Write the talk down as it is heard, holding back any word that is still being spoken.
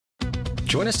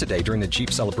Join us today during the Jeep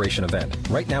Celebration event.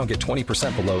 Right now, get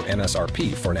 20% below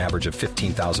MSRP for an average of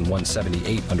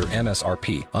 $15,178 under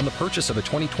MSRP on the purchase of a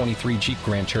 2023 Jeep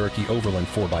Grand Cherokee Overland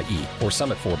 4xE or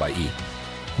Summit 4xE.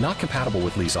 Not compatible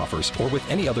with lease offers or with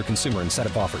any other consumer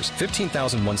incentive offers.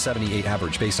 $15,178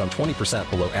 average based on 20%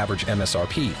 below average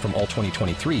MSRP from all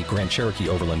 2023 Grand Cherokee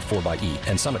Overland 4xE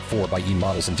and Summit 4xE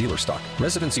models in dealer stock.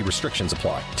 Residency restrictions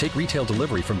apply. Take retail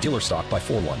delivery from dealer stock by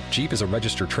 4/1. Jeep is a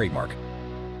registered trademark.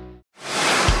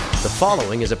 The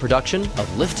following is a production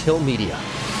of Lift Hill Media.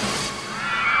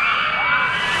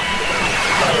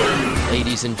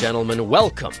 Ladies and gentlemen,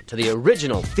 welcome to the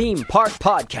original Theme Park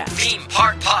Podcast. Theme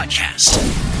Park Podcast.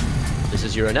 This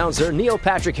is your announcer, Neil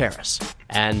Patrick Harris.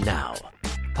 And now,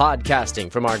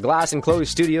 podcasting from our Glass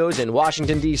Enclosed studios in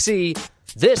Washington, D.C.,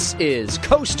 this is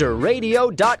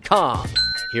CoasterRadio.com.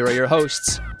 Here are your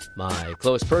hosts, my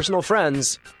close personal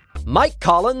friends, Mike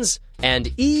Collins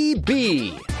and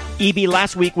E.B. EB,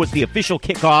 last week was the official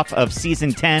kickoff of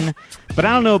Season 10, but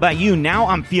I don't know about you, now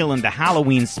I'm feeling the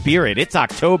Halloween spirit. It's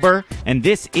October, and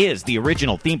this is the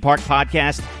original Theme Park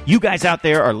Podcast. You guys out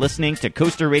there are listening to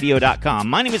CoasterRadio.com.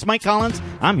 My name is Mike Collins.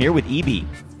 I'm here with EB.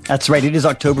 That's right. It is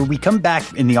October. We come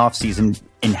back in the off-season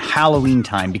in Halloween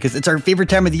time because it's our favorite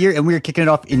time of the year, and we're kicking it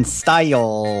off in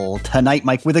style tonight,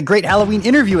 Mike, with a great Halloween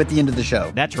interview at the end of the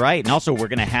show. That's right. And also, we're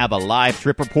going to have a live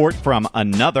trip report from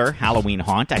another Halloween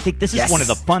haunt. I think this is one of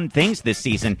the fun things this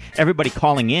season. Everybody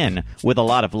calling in with a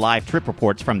lot of live trip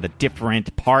reports from the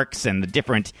different parks and the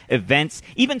different events,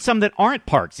 even some that aren't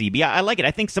parks, EB. I like it.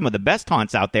 I think some of the best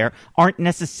haunts out there aren't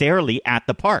necessarily at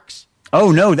the parks.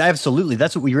 Oh, no, absolutely.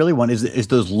 That's what we really want is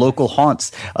those local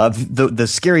haunts, the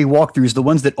scary walkthroughs, the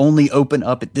ones that only open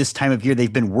up at this time of year.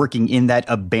 They've been working in that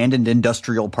abandoned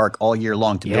industrial park all year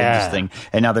long to build this thing,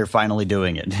 and now they're finally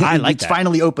doing it. I like It's that.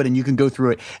 finally open, and you can go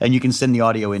through it, and you can send the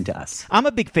audio into us. I'm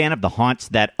a big fan of the haunts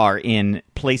that are in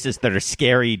places that are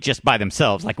scary just by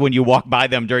themselves. Like when you walk by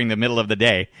them during the middle of the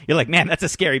day, you're like, man, that's a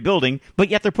scary building, but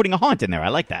yet they're putting a haunt in there. I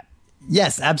like that.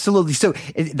 Yes, absolutely. So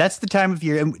that's the time of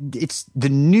year, and it's the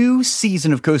new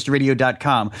season of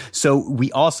CoasterRadio.com. So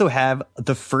we also have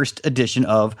the first edition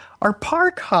of our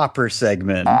Park Hopper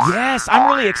segment. Yes, I'm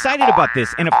really excited about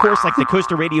this. And of course, like the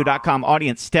CoasterRadio.com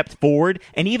audience stepped forward,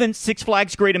 and even Six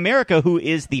Flags Great America, who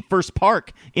is the first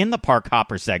park in the Park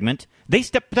Hopper segment, they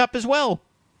stepped up as well.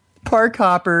 Park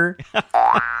Hopper.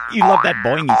 You love that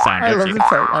boingy sound, I don't love you? the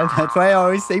park. That's why I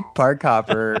always say Park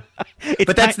Hopper.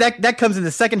 But that comes in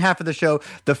the second half of the show.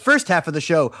 The first half of the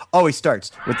show always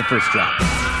starts with the first drop.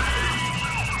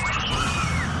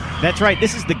 That's right.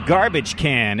 This is the garbage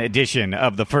can edition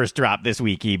of the first drop this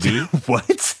week, EB.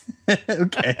 What?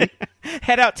 Okay.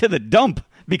 Head out to the dump,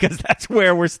 because that's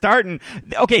where we're starting.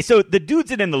 Okay, so the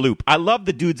Dudes at In the Loop. I love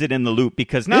the Dudes at In the Loop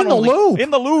because not In only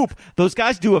the Loop, those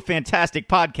guys do a fantastic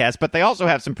podcast, but they also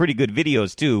have some pretty good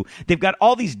videos too. They've got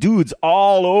all these dudes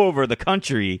all over the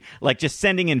country, like just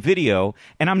sending in video,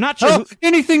 and I'm not sure.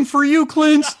 Anything for you,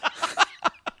 Clint.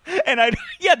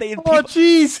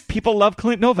 Jeez. People love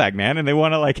Clint Novak, man, and they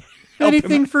want to like help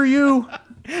Anything him. for you.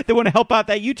 They want to help out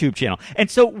that YouTube channel. And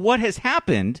so what has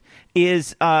happened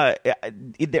is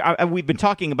we've been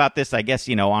talking about this, I guess,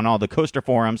 on all the Coaster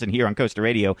forums and here on Coaster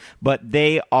Radio, but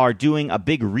they are doing a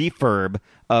big refurb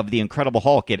of the Incredible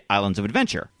Hulk at Islands of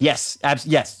Adventure. Yes,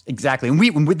 yes, exactly.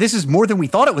 And this is more than we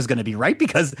thought it was going to be, right?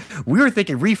 Because we were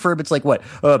thinking refurb, it's like what?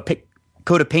 Pick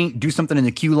coat of paint, do something in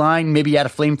the queue line, maybe add a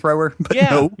flamethrower. But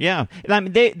no. Yeah. I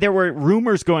mean, there were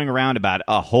rumors going around about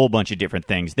a whole bunch of different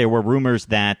things. There were rumors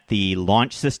that the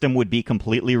launch system would be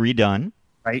completely redone.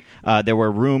 Right. There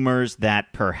were rumors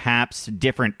that perhaps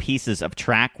different pieces of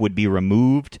track would be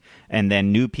removed and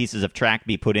then new pieces of track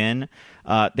be put in.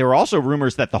 There were also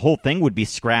rumors that the whole thing would be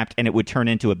scrapped and it would turn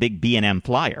into a big B&M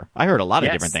flyer. I heard a lot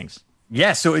of different things.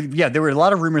 Yeah, so there were a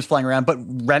lot of rumors flying around, but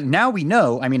right now we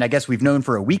know, I mean, I guess we've known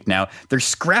for a week now, they're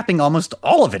scrapping almost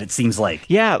all of it, it seems like.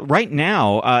 Yeah, right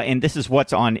now, and this is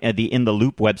what's on the In the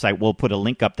Loop website, we'll put a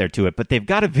link up there to it, but they've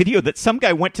got a video that some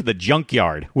guy went to the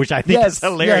junkyard, which I think is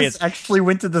hilarious. Yes, actually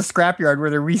went to the scrapyard where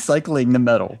they're recycling the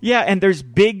metal. Yeah, and there's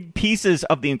big pieces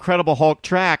of the Incredible Hulk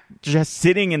track just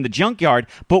sitting in the junkyard,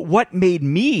 but what made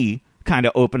me kind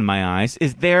of opened my eyes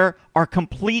is there are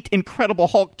complete Incredible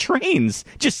Hulk trains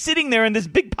just sitting there in this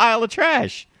big pile of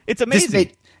trash. It's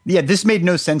amazing. This made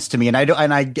no sense to me, and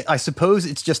I suppose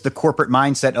it's just the corporate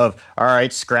mindset of, all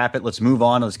right, scrap it, let's move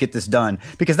on, let's get this done.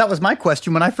 Because that was my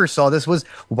question when I first saw this was,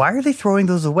 why are they throwing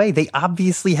those away? They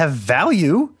obviously have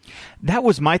value. That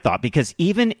was my thought, because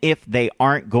even if they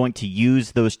aren't going to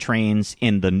use those trains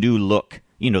in the new look,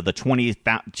 the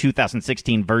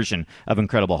 2016 version of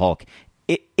Incredible Hulk,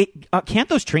 can't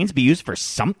those trains be used for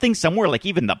something somewhere, like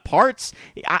even the parts?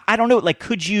 I don't know. Like,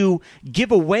 could you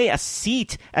give away a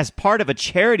seat as part of a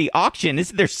charity auction? Is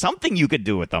there something you could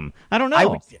do with them? I don't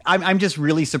know. I'm just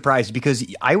really surprised because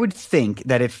I would think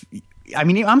that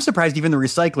I'm surprised even the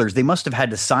recyclers, they must have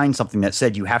had to sign something that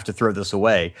said you have to throw this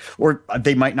away, or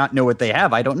they might not know what they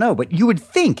have. I don't know. But you would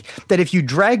think that if you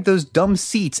drag those dumb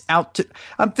seats out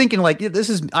I'm thinking like,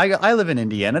 I live in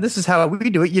Indiana. This is how we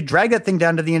do it. You drag that thing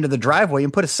down to the end of the driveway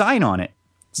and put a sign on it.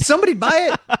 Somebody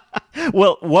buy it.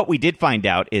 Well, what we did find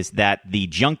out is that the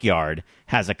junkyard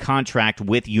has a contract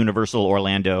with Universal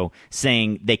Orlando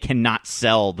saying they cannot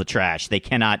sell the trash. They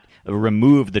cannot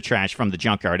remove the trash from the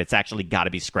junkyard. It's actually got to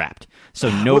be scrapped. So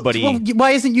nobody... Well,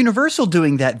 why isn't Universal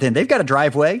doing that then? They've got a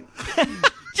driveway.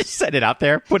 Just set it out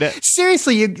there. Put it.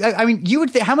 Seriously, you would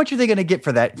think, how much are they going to get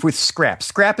for that with scrap?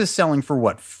 Scrap is selling for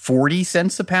what, 40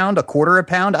 cents a pound, a quarter a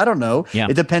pound? I don't know. Yeah.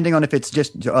 Depending on if it's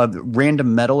just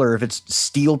random metal or if it's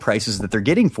steel prices that they're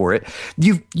getting for it.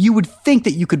 You would think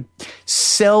that you could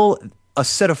sell a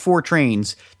set of 4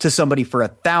 trains to somebody for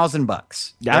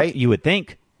 $1,000, right? You would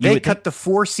think. They cut the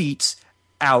 4 seats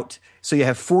out. So you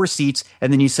have 4 seats,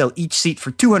 and then you sell each seat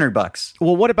for $200.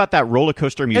 Well, what about that roller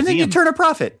coaster museum? And then you turn a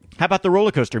profit. How about the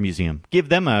roller coaster museum? Give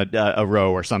them a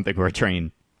row or something, or a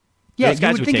train. Yeah,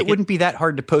 you would think it wouldn't be that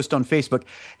hard to post on Facebook.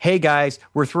 Hey guys,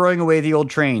 we're throwing away the old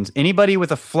trains. Anybody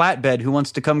with a flatbed who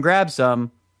wants to come grab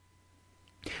some?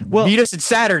 Well, meet us at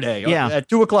Saturday at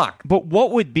 2:00. But what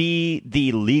would be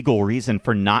the legal reason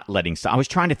for not letting some? I was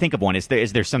trying to think of one. Is there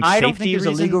some safety reason? I don't think there's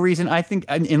a legal reason. I think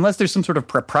unless there's some sort of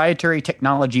proprietary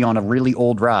technology on a really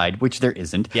old ride, which there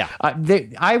isn't. Yeah.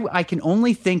 I can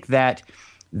only think that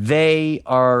they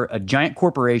are a giant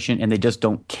corporation and they just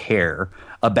don't care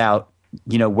about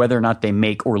whether or not they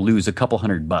make or lose a couple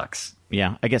 $100.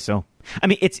 Yeah, I guess so. I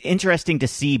mean, it's interesting to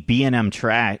see B&M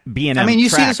track. You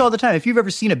see this all the time. If you've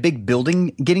ever seen a big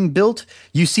building getting built,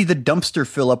 you see the dumpster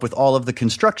fill up with all of the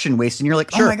construction waste, and you're like,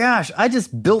 "Oh my gosh, I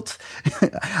just built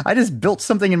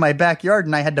something in my backyard,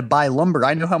 and I had to buy lumber.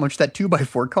 I know how much that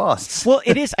 2x4 costs." Well,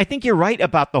 it is. I think you're right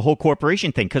about the whole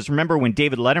corporation thing, because remember when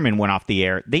David Letterman went off the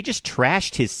air, they just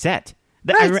trashed his set.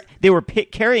 Right. They were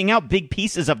carrying out big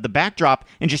pieces of the backdrop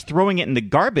and just throwing it in the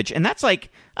garbage. And that's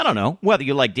like, I don't know, whether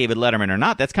you like David Letterman or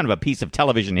not, that's kind of a piece of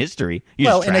television history.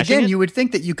 And again, you would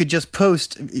think that you could just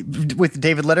post with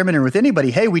David Letterman or with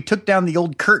anybody, hey, we took down the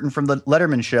old curtain from the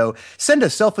Letterman show. Send a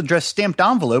self-addressed stamped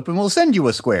envelope and we'll send you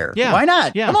a square. Yeah. Why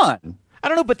not? Yeah. Come on. I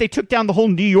don't know, but they took down the whole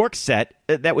New York set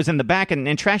that was in the back and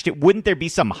trashed it. Wouldn't there be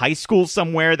some high school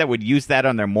somewhere that would use that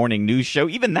on their morning news show?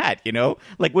 Even that,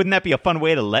 Like, wouldn't that be a fun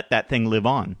way to let that thing live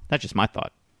on? That's just my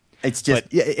thought. It's just,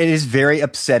 it is very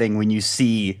upsetting when you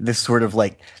see this sort of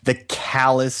like the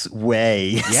callous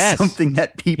way something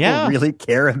that people really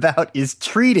care about is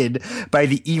treated by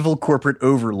the evil corporate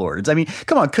overlords. I mean,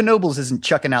 come on, Knoebels isn't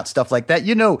chucking out stuff like that.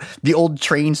 The old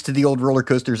trains to the old roller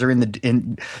coasters are in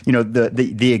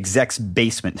the exec's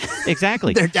basement.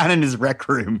 Exactly. They're down in his rec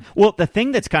room. Well, the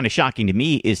thing that's kind of shocking to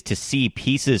me is to see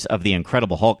pieces of the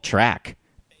Incredible Hulk track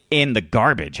in the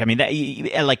garbage. I mean,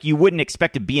 you wouldn't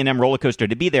expect a B&M roller coaster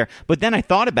to be there. But then I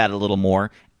thought about it a little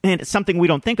more, and it's something we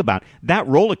don't think about. That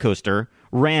roller coaster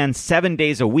ran 7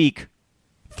 days a week,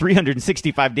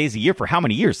 365 days a year for how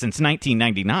many years? Since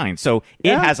 1999. So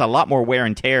it has a lot more wear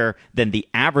and tear than the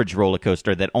average roller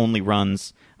coaster that only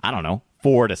runs,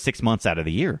 4 to 6 months out of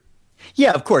the year.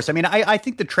 Yeah, of course. I mean, I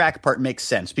think the track part makes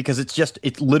sense because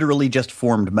it's literally just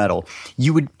formed metal.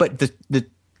 But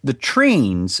the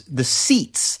trains, the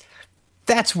seats,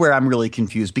 that's where I'm really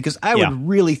confused because I would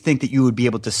really think that you would be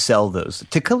able to sell those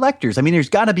to collectors. I mean, there's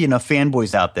got to be enough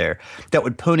fanboys out there that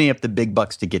would pony up the big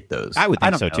bucks to get those. I would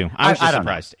think so too. I was just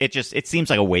surprised. It seems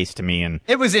like a waste to me. And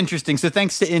it was interesting. So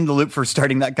thanks to In the Loop for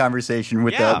starting that conversation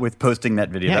with posting that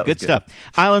video. Yeah, that good stuff.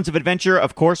 Islands of Adventure,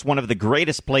 of course, one of the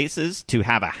greatest places to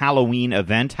have a Halloween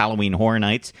event, Halloween Horror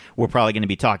Nights. We're probably going to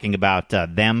be talking about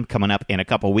them coming up in a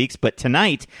couple weeks. But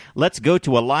tonight, let's go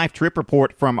to a live trip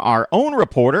report from our own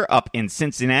reporter up in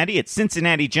Cincinnati. It's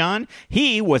Cincinnati John.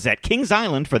 He was at Kings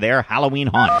Island for their Halloween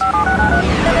haunt.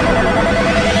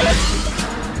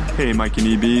 Hey, Mike and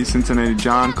EB, Cincinnati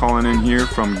John calling in here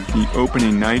from the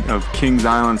opening night of Kings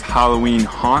Island's Halloween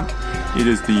haunt. It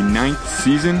is the 9th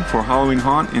season for Halloween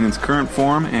haunt in its current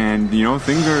form, and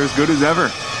things are as good as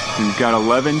ever. We've got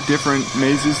 11 different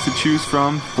mazes to choose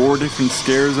from, 4 different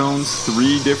scare zones,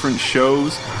 3 different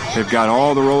shows. They've got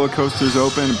all the roller coasters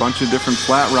open, a bunch of different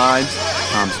flat rides.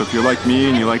 So if you're like me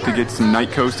and you like to get some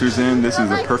night coasters in, this is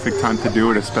the perfect time to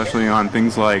do it, especially on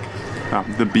things like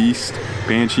The Beast,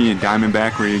 Banshee, and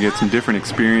Diamondback, where you get some different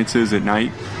experiences at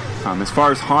night. As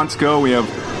far as haunts go, we have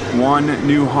one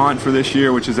new haunt for this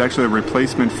year, which is actually a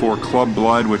replacement for Club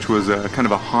Blood, which was a kind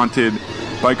of a haunted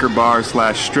biker bar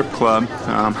 / strip club.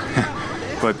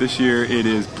 But this year it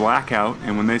is blackout,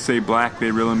 and when they say black, they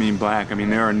really mean black. I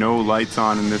mean, there are no lights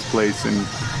on in this place, and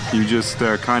you just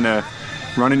are kind of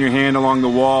running your hand along the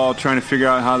wall, trying to figure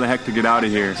out how the heck to get out of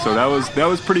here. So that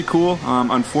was pretty cool.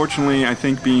 Unfortunately, I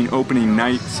think being opening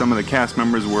night, some of the cast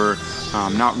members were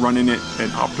not running it at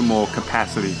optimal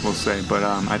capacity, we'll say. But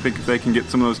I think if they can get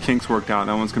some of those kinks worked out,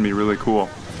 that one's going to be really cool.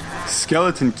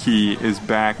 Skeleton Key is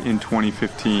back in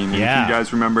 2015. And if you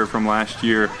guys remember from last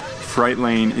year, Fright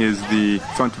Lane is the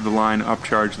front-of-the-line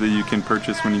upcharge that you can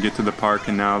purchase when you get to the park,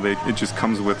 and now it just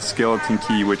comes with Skeleton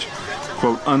Key, which,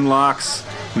 quote, unlocks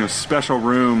special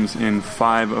rooms in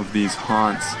 5 of these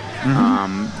haunts.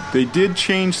 They did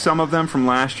change some of them from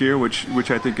last year, which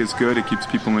I think is good. It keeps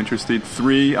people interested.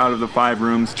 3 out of the 5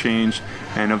 rooms changed,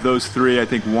 and of those 3, I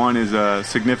think 1 is a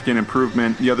significant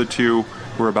improvement. The other 2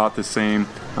 were about the same.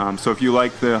 So if you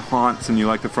like the haunts and you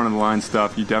like the front-of-the-line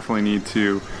stuff, you definitely need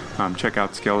to check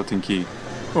out Skeleton Key.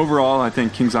 Overall, I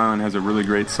think Kings Island has a really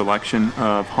great selection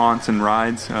of haunts and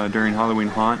rides during Halloween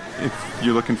Haunt. If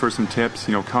you're looking for some tips,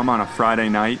 come on a Friday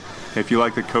night. If you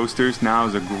like the coasters, now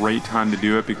is a great time to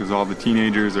do it because all the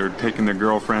teenagers are taking their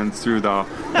girlfriends through the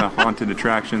haunted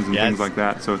attractions and things like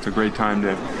that. So it's a great time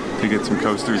to get some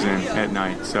coasters in at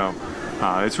night. So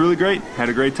it's really great. Had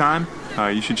a great time.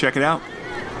 You should check it out.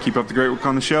 Keep up the great work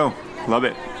on the show. Love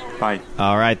it. Bye.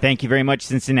 All right. Thank you very much,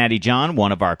 Cincinnati John,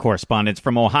 one of our correspondents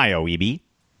from Ohio, EB.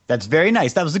 That's very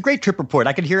nice. That was a great trip report.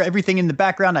 I could hear everything in the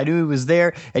background. I knew he was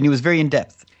there, and he was very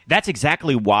in-depth. That's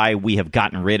exactly why we have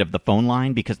gotten rid of the phone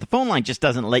line, because the phone line just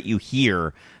doesn't let you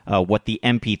hear what the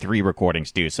MP3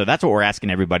 recordings do. So that's what we're asking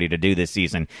everybody to do this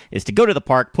season, is to go to the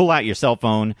park, pull out your cell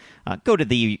phone, go to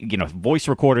the voice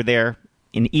recorder there,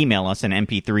 and email us an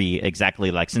MP3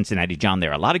 exactly like Cincinnati John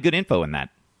there. A lot of good info in that.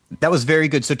 That was very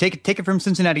good. So take it from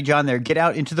Cincinnati John there. Get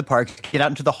out into the park, get out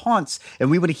into the haunts, and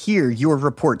we want to hear your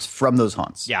reports from those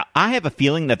haunts. Yeah, I have a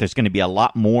feeling that there's going to be a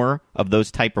lot more of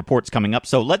those type reports coming up.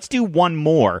 So let's do one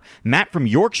more. Matt from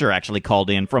Yorkshire actually called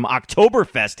in from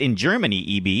Oktoberfest in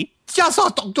Germany, EB. Just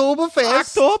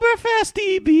Oktoberfest. Oktoberfest,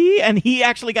 EB. And he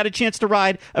actually got a chance to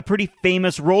ride a pretty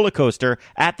famous roller coaster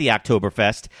at the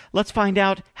Oktoberfest. Let's find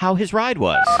out how his ride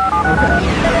was.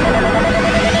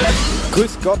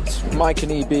 Grüß Gott, Mike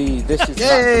and EB. This is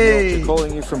Matt from Yorkshire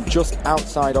calling you from just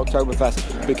outside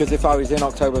Oktoberfest, because if I was in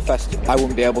Oktoberfest, I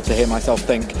wouldn't be able to hear myself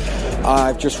think.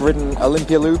 I've just ridden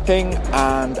Olympia Looping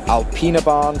and Alpina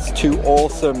Bahns, 2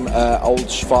 awesome old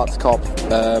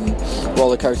Schwarzkopf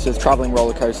roller coasters, travelling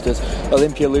roller coasters.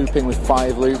 Olympia Looping with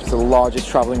 5 loops, the largest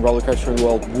travelling roller coaster in the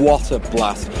world. What a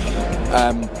blast.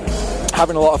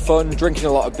 Having a lot of fun, drinking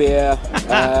a lot of beer.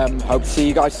 Hope to see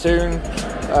you guys soon.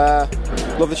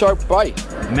 Love the show. Bye.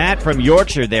 Matt from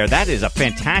Yorkshire there. That is a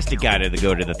fantastic guy to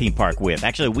go to the theme park with.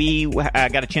 Actually, we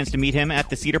got a chance to meet him at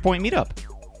the Cedar Point meetup.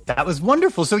 That was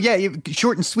wonderful. So, yeah,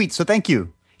 short and sweet. So thank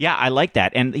you. Yeah, I like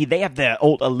that. And they have the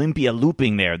old Olympia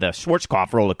Looping there, the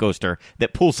Schwarzkopf roller coaster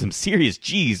that pulls some serious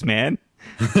G's, man.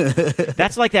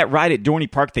 That's like that ride at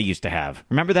Dorney Park they used to have.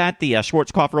 Remember that? The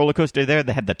Schwarzkopf roller coaster there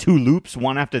that had the 2 loops,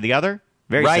 one after the other?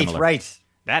 Very similar. Right.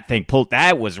 That thing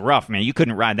that was rough, man. You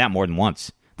couldn't ride that more than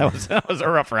once. That was a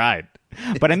rough ride.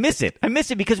 But I miss it. I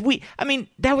miss it because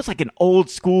that was like an old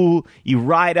school, you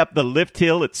ride up the lift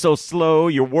hill, it's so slow,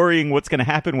 you're worrying what's going to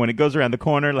happen when it goes around the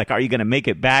corner. Like, are you going to make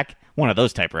it back? One of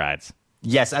those type rides.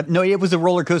 Yes. No, it was a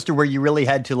roller coaster where you really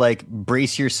had to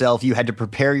brace yourself. You had to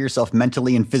prepare yourself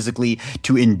mentally and physically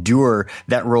to endure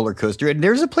that roller coaster. And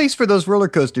there's a place for those roller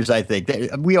coasters, I think.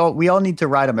 We all need to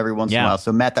ride them every once in a while.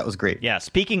 So, Matt, that was great. Yeah.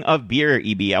 Speaking of beer,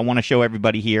 EB, I want to show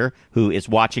everybody here who is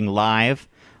watching live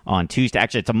on Tuesday.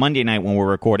 Actually, it's a Monday night when we're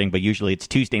recording, but usually it's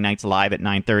Tuesday nights live at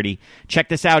 9:30. Check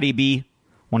this out, EB.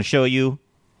 Want to show you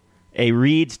a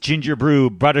Reed's Ginger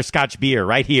Brew Butterscotch beer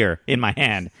right here in my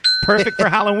hand. Perfect for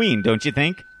Halloween, don't you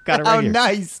think? Got it right here.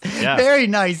 Nice. Yeah. Very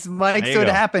nice, Mike. So it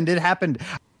happened.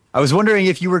 I was wondering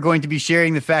if you were going to be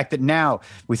sharing the fact that now,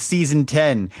 with Season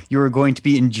 10, you are going to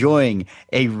be enjoying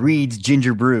a Reed's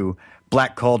Ginger Brew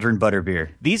Black Cauldron Butterbeer.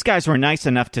 These guys were nice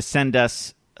enough to send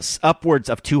us upwards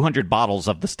of 200 bottles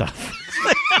of the stuff.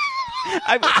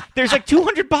 There's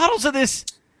 200 bottles of this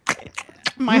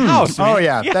in my house. Man. Oh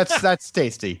yeah, that's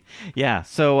tasty. Yeah.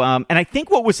 So and I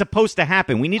think what was supposed to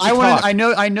happen, we need to talk.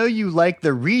 I know you like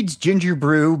the Reed's Ginger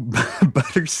Brew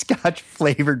Butterscotch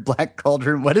flavored Black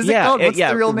Cauldron. What is it called? What's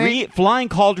the real name? Flying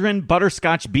Cauldron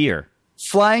Butterscotch Beer.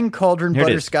 Flying Cauldron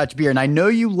Butterscotch Beer. And I know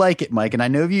you like it, Mike, and I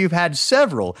know you've had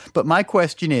several, but my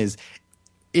question is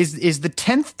the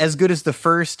 10th as good as the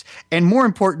first? And more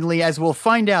importantly, as we'll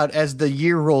find out as the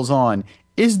year rolls on,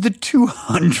 is the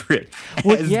 200th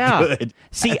as good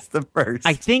See, as the first?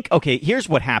 I think, okay, here's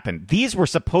what happened. These were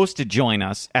supposed to join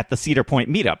us at the Cedar Point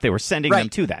meetup. They were sending them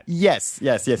to that. Yes.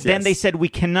 Then they said we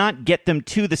cannot get them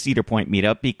to the Cedar Point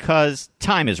meetup because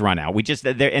time has run out.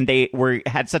 They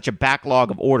had such a backlog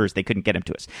of orders they couldn't get them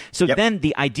to us. So then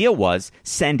the idea was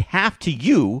send half to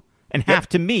you and half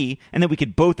to me, and then we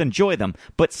could both enjoy them.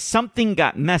 But something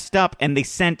got messed up, and they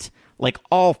sent like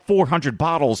all 400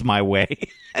 bottles my way.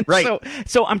 Right.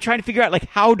 So I'm trying to figure out, like,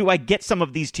 how do I get some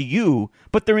of these to you?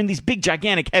 But they're in these big,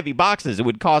 gigantic, heavy boxes. It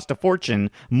would cost a fortune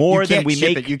more than we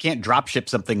make. You can't drop ship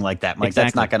something like that, Mike. Exactly.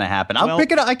 That's not going to happen. I'll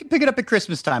pick it up. I can pick it up at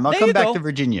Christmas time. I'll come back to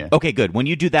Virginia. Okay, good. When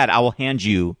you do that, I will hand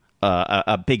you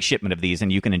a big shipment of these,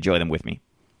 and you can enjoy them with me.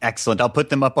 Excellent. I'll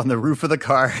put them up on the roof of the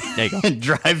car and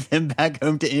drive them back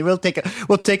home to. We'll take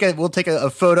a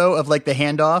photo of like the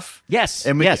handoff. Yes,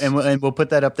 and we'll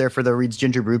put that up there for the Reed's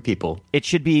Ginger Brew people. It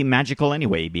should be magical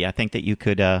anyway, EB. I think that you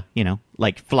could,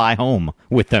 like fly home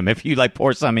with them if you like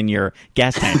pour some in your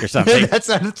gas tank or something. That's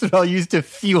what I'll use to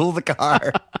fuel the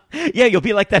car. Yeah, you'll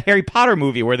be like that Harry Potter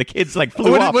movie where the kids like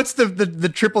flew up. What's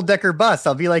the triple decker bus?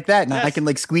 I'll be like that, and I can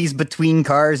like squeeze between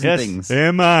cars and things. Hey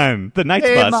man, the night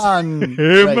bus. Man.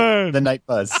 Hey right, man, the night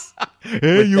bus.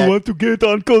 Hey, you want to get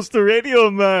on Coaster Radio,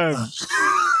 man?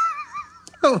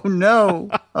 Oh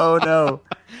no.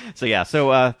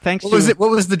 So thanks. What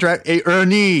was the drive? Hey,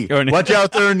 Ernie, watch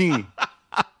out, Ernie.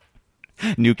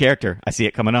 New character. I see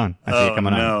it coming on.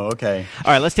 No, okay.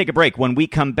 All right, let's take a break. When we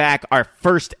come back, our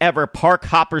first ever Park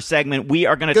Hopper segment, we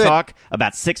are going to talk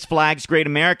about Six Flags Great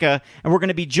America, and we're going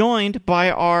to be joined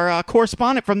by our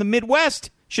correspondent from the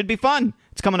Midwest. Should be fun.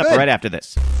 It's coming up right after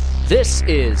this. This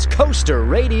is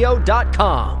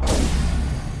CoasterRadio.com.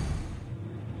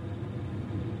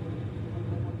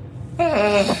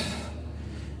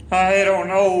 I don't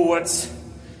know what's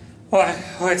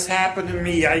happened to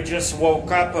me. I just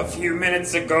woke up a few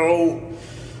minutes ago,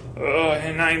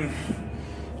 and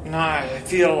I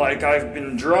feel like I've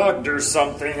been drugged or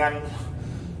something. I'm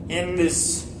in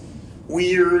this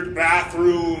weird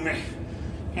bathroom.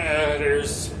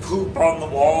 There's poop on the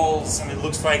walls, and it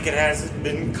looks like it hasn't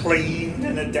been cleaned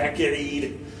in a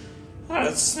decade.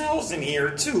 It smells in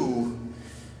here, too.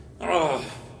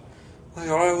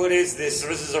 What is this?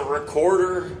 This is a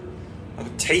recorder? A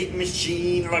tape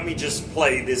machine? Let me just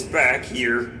play this back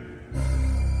here.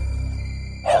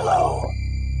 Hello.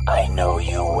 I know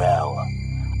you well.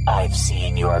 I've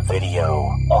seen your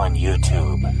video on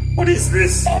YouTube. What is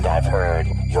this? And I've heard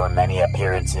your many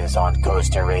appearances on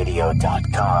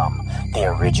CoasterRadio.com, the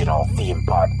original theme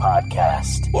park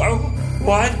podcast.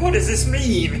 What? What does this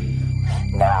mean?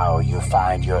 Now you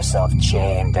find yourself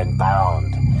chained and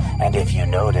bound, and if you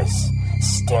notice,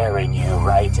 staring you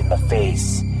right in the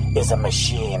face is a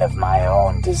machine of my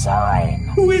own design.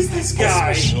 Who is this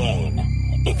guy? This machine,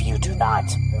 if you do not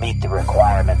meet the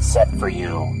requirements set for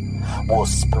you, will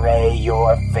spray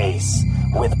your face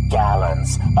with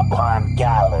gallons upon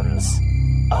gallons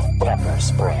of pepper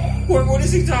spray. What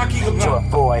is he talking about? To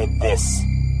avoid this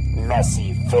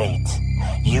messy fate,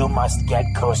 you must get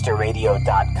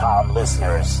CoasterRadio.com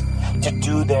listeners to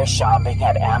do their shopping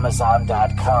at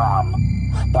Amazon.com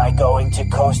by going to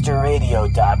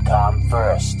CoasterRadio.com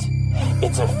first.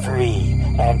 It's a free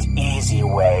and easy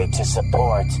way to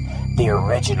support the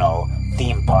original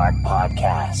theme park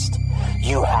podcast.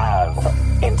 You have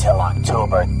until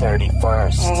October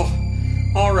 31st. Oh,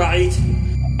 all right.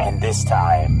 And this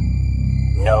time,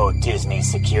 no Disney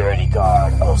security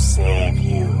guard will save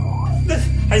you.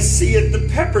 I see it. The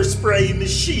pepper spray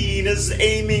machine is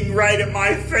aiming right at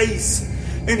my face.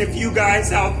 And if you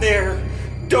guys out there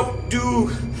don't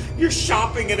do your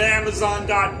shopping at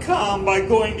Amazon.com by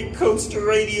going to Coaster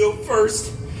Radio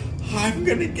first, I'm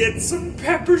gonna get some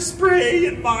pepper spray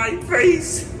in my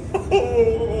face.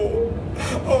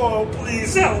 Oh,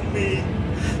 please help me.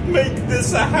 Make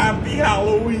this a happy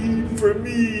Halloween for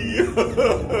me.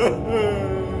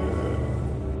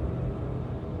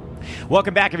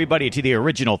 Welcome back, everybody, to the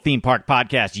original theme park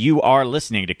podcast. You are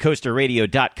listening to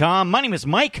CoasterRadio.com. My name is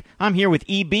Mike. I'm here with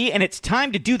EB, and it's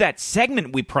time to do that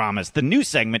segment we promised, the new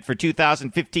segment for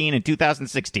 2015 and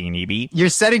 2016, EB. You're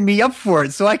setting me up for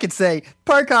it, so I could say,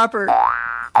 Park Hopper.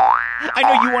 I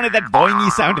know you wanted that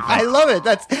boingy sound effect. I love it.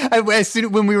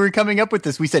 When we were coming up with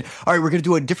this, we said, all right, we're going to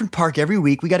do a different park every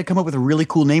week. We got to come up with a really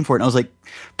cool name for it. And I was like,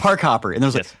 Park Hopper. And I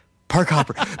was like, Park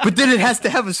hopper. But then it has to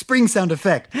have a spring sound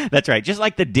effect. That's right. Just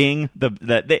like the ding.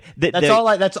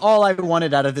 That's all I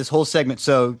wanted out of this whole segment.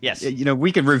 So, yes,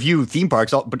 we could review theme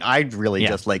parks, but I really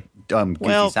just like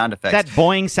goofy sound effects. That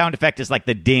boing sound effect is like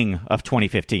the ding of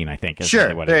 2015, I think. Sure.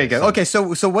 Really there you go. Okay.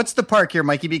 So what's the park here,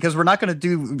 Mikey? Because we're not going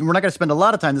to spend a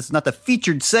lot of time. This is not the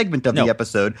featured segment of the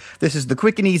episode. This is the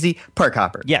quick and easy park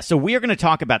hopper. Yeah. So we are going to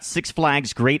talk about Six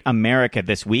Flags Great America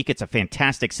this week. It's a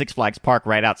fantastic Six Flags park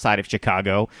right outside of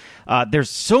Chicago. There's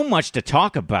so much to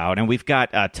talk about, and we've got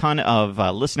a ton of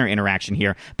listener interaction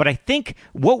here. But I think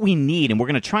what we need, and we're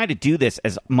going to try to do this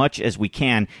as much as we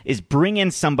can, is bring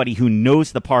in somebody who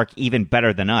knows the park even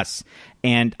better than us.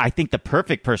 And I think the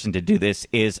perfect person to do this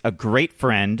is a great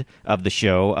friend of the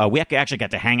show. We actually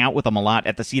got to hang out with him a lot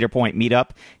at the Cedar Point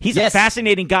meetup. He's a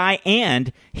fascinating guy,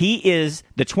 and he is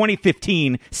the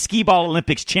 2015 Skee Ball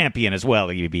Olympics champion as well,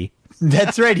 UB.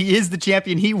 That's right. He is the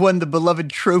champion. He won the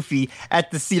beloved trophy at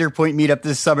the Cedar Point meetup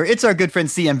this summer. It's our good friend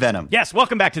CM Venom. Yes,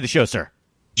 welcome back to the show, sir.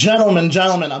 Gentlemen,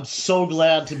 I'm so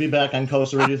glad to be back on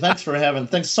Coaster Radio.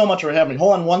 Thanks so much for having me.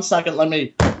 Hold on 1 second. Let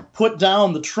me put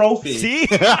down the trophy. See?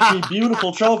 The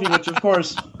beautiful trophy, which, of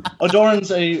course,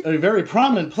 adorns a very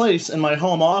prominent place in my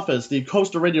home office, the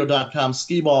CoasterRadio.com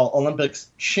Skee Ball Olympics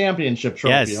Championship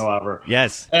trophy, however.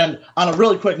 Yes. And on a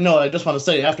really quick note, I just want to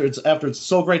say, after it's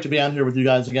so great to be on here with you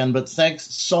guys again, but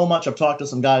thanks so much. I've talked to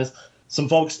some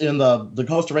folks in the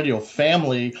Coaster Radio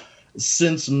family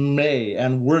since May,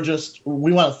 and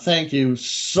we want to thank you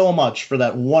so much for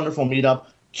that wonderful meetup.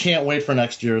 Can't wait for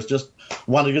next year's. Just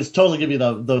want to totally give you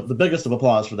the biggest of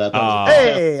applause for that.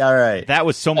 Hey, all right. That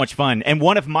was so much fun. And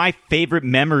one of my favorite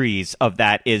memories of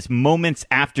that is moments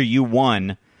after you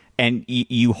won and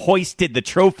you hoisted the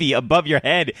trophy above your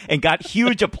head and got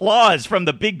huge applause from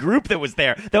the big group that was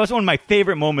there. That was one of my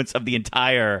favorite moments of the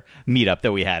entire meetup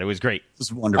that we had. It was great. It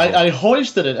was wonderful. I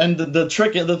hoisted it, and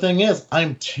the thing is,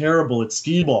 I'm terrible at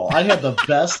skee ball. I had the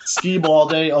best skee ball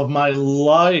day of my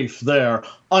life there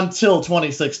until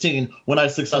 2016 when I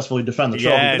successfully defended the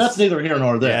trophy. But that's neither here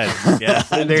nor there. Yes.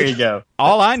 There you go.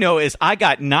 All I know is I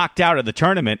got knocked out of the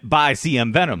tournament by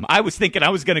CM Venom. I was thinking I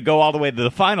was going to go all the way to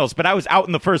the finals, but I was out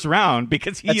in the first round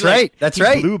because he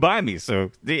blew by me.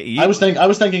 So I was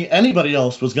thinking anybody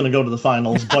else was going to go to the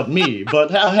finals but me.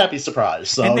 But happy surprise.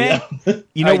 So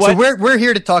you know what? So we're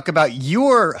here to talk about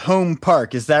your home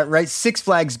park. Is that right? Six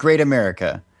Flags Great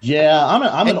America. Yeah,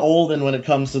 I'm an oldin' when it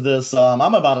comes to this. I'm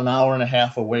about an hour and a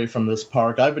half away from this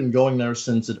park. I've been going there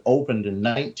since it opened in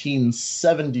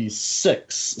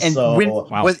 1976. And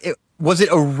was it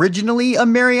originally a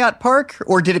Marriott park,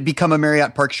 or did it become a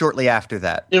Marriott park shortly after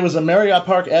that? It was a Marriott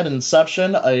park at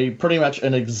inception, pretty much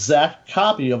an exact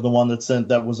copy of the one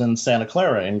that was in Santa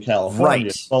Clara in California.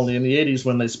 Right. Only in the 80s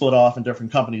when they split off and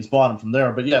different companies bought them from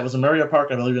there. But yeah, it was a Marriott park,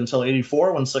 I believe, until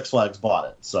 84 when Six Flags bought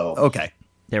it. So okay.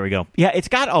 There we go. Yeah, it's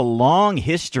got a long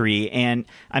history, and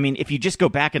I mean, if you just go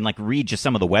back and read just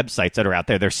some of the websites that are out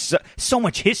there, there's so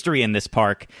much history in this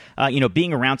park.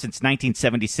 Being around since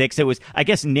 1976, it was, I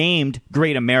guess, named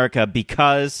Great America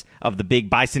because of the big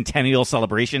bicentennial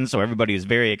celebration. So everybody was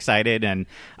very excited, and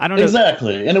I don't know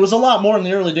exactly. And it was a lot more in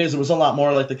the early days. It was a lot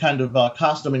more like the kind of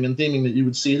costuming and theming that you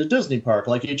would see at a Disney park,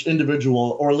 like each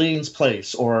individual Orleans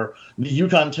Place or the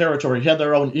Yukon Territory had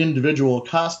their own individual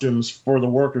costumes for the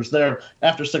workers there.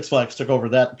 After Six Flags took over,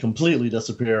 that completely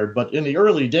disappeared. But in the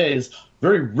early days,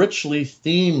 very richly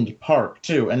themed park,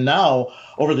 too. And now,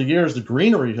 over the years, the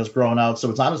greenery has grown out.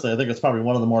 So I think it's probably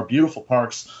one of the more beautiful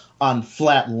parks on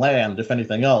flat land, if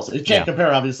anything else. It can't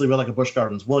compare, obviously, with like a Busch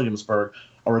Gardens Williamsburg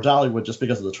or a Dollywood just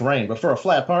because of the terrain. But for a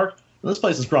flat park, this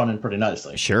place has grown in pretty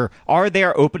nicely. Sure. Are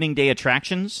there opening day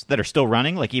attractions that are still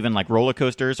running, even roller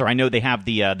coasters? Or I know they have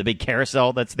the big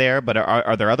carousel that's there, but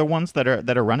are there other ones that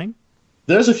are running?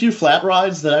 There's a few flat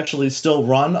rides that actually still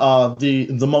run.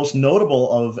 The most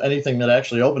notable of anything that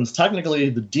actually opens, technically,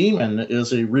 the Demon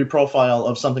is a reprofile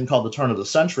of something called the Turn of the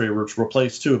Century, which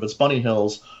replaced two of its bunny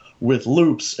hills with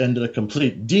loops and did a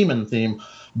complete Demon theme.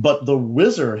 But the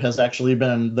Wizard has actually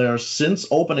been there since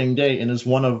opening day and is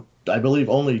one of, I believe,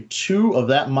 only two of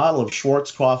that model of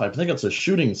Schwarzkopf. I think it's a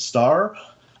Shooting Star,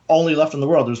 only left in the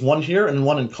world. There's one here and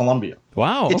one in Colombia.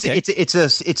 Wow, okay.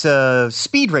 It's a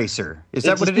speed racer. Is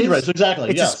that what it is? Speed racer, exactly.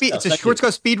 It's a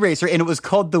Schwarzkopf speed racer, and it was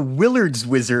called the Willard's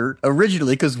Wizard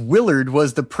originally because Willard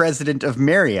was the president of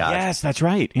Marriott. Yes, that's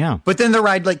right. Yeah. But then the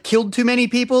ride killed too many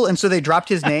people, and so they dropped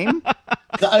his name.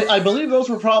 I believe those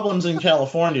were problems in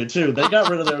California too. They got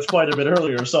rid of theirs quite a bit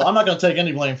earlier, so I'm not going to take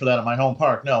any blame for that at my home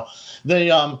park. No,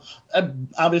 they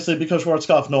obviously, because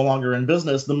Schwarzkopf no longer in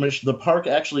business, the park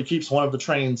actually keeps one of the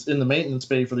trains in the maintenance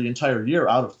bay for the entire year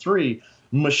out of three,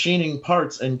 machining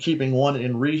parts and keeping one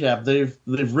in rehab. They've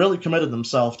really committed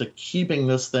themselves to keeping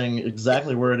this thing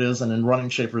exactly where it is and in running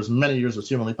shape for as many years as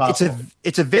humanly possible.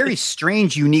 It's a very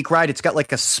strange, unique ride. It's got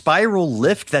like a spiral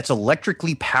lift that's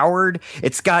electrically powered.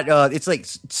 It's got it's like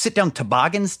sit down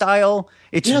toboggan style.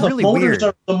 It's really weird.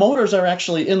 The motors are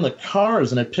actually in the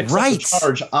cars, and it picks up the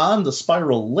charge on the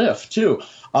spiral lift too.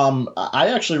 I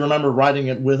actually remember riding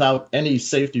it without any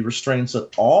safety restraints at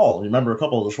all. You remember a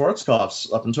couple of the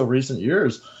Schwarzkopfs up until recent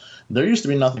years, there used to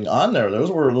be nothing on there. Those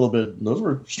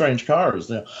were strange cars.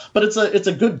 Yeah. But it's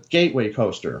a good gateway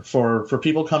coaster for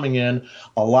people coming in.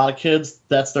 A lot of kids,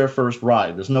 that's their first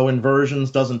ride. There's no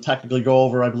inversions, doesn't technically go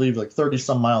over, I believe, like 30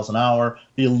 some miles an hour.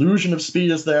 The illusion of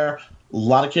speed is there. A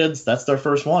lot of kids, that's their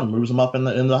first one, moves them up in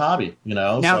the hobby,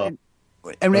 Now, so.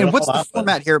 And what's the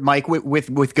format here, Mike,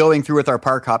 with going through with our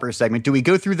Park Hopper segment? Do we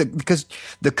go through because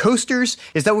the coasters,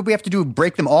 is that what we have to do,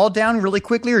 break them all down really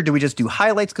quickly, or do we just do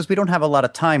highlights because we don't have a lot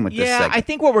of time with this segment? Yeah, I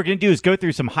think what we're going to do is go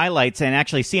through some highlights, and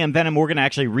actually, CM Venom, we're going to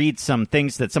actually read some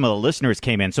things that some of the listeners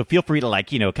came in, so feel free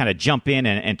to kind of jump in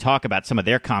and talk about some of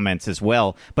their comments as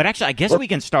well. But actually, I guess we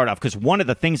can start off, because one of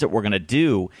the things that we're going to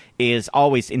do is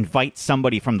always invite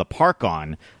somebody from the park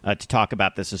on to talk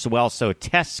about this as well. So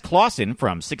Tess Clausen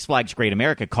from Six Flags Great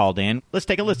America called in. Let's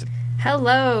take a listen.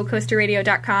 Hello,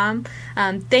 CoasterRadio.com.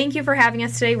 Thank you for having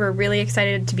us today. We're really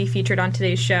excited to be featured on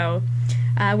today's show.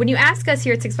 When you ask us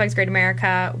here at Six Flags Great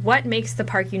America what makes the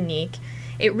park unique,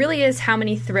 it really is how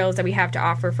many thrills that we have to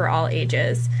offer for all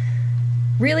ages.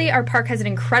 Really, our park has an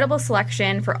incredible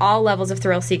selection for all levels of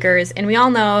thrill seekers, and we all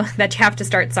know that you have to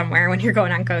start somewhere when you're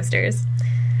going on coasters.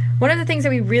 One of the things that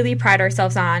we really pride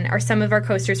ourselves on are some of our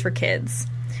coasters for kids.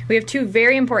 We have two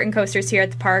very important coasters here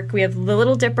at the park. We have the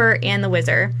Little Dipper and the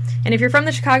Whizzer. And if you're from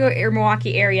the Chicago or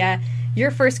Milwaukee area, your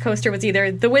first coaster was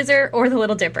either the Whizzer or the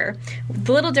Little Dipper.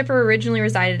 The Little Dipper originally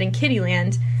resided in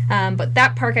Kiddieland, but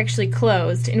that park actually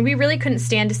closed, and we really couldn't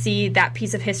stand to see that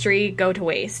piece of history go to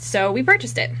waste, so we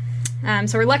purchased it.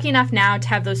 So we're lucky enough now to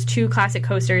have those two classic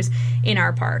coasters in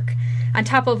our park. On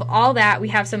top of all that, we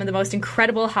have some of the most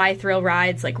incredible high-thrill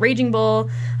rides like Raging Bull,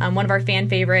 one of our fan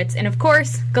favorites, and of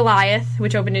course, Goliath,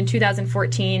 which opened in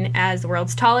 2014 as the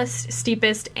world's tallest,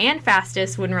 steepest, and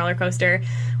fastest wooden roller coaster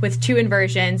with 2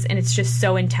 inversions, and it's just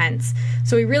so intense.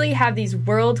 So we really have these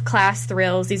world-class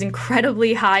thrills, these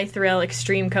incredibly high-thrill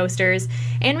extreme coasters,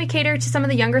 and we cater to some of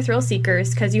the younger thrill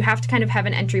seekers because you have to kind of have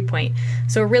an entry point.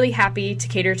 So we're really happy to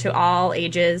cater to all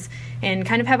ages and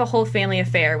kind of have a whole family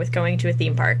affair with going to a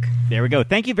theme park. There we go.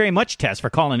 Thank you very much, Tess,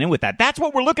 for calling in with that. That's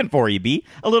what we're looking for, EB.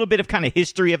 A little bit of kind of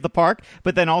history of the park,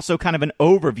 but then also kind of an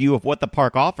overview of what the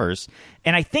park offers.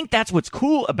 And I think that's what's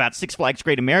cool about Six Flags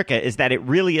Great America is that it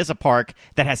really is a park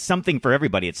that has something for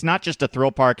everybody. It's not just a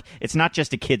thrill park. It's not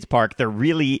just a kids park. There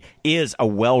really is a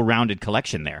well-rounded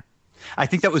collection there. I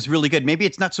think that was really good. Maybe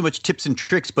it's not so much tips and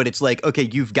tricks, but it's like, okay,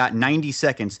 you've got 90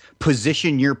 seconds.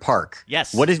 Position your park.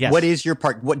 Yes. What is your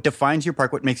park? What defines your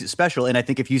park? What makes it special? And I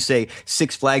think if you say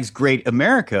Six Flags Great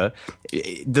America,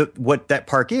 what that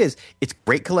park is, it's a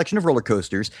great collection of roller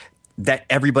coasters that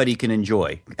everybody can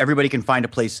enjoy. Everybody can find a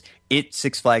place at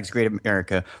Six Flags Great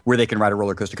America where they can ride a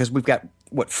roller coaster. Because we've got,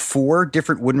 4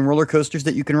 different wooden roller coasters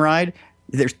that you can ride?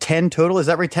 There's 10 total. Is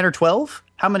that right? 10 or 12?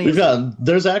 How many?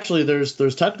 There's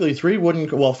technically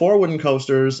 4 wooden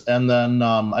coasters, and then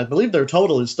I believe their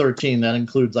total is 13. That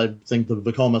includes, I think, the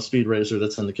Vekoma Speed Racer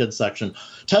that's in the kids section.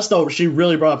 Testo, she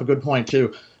really brought up a good point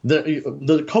too.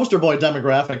 The coaster boy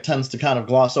demographic tends to kind of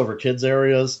gloss over kids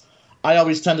areas. I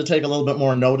always tend to take a little bit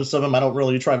more notice of them. I don't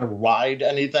really try to ride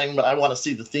anything, but I want to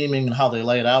see the theming and how they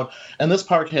lay it out. And this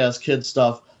park has kids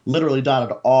stuff literally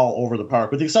dotted all over the park,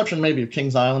 with the exception maybe of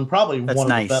Kings Island, probably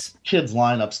one of the best kids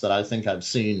lineups that I think I've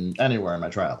seen anywhere in my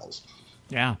travels.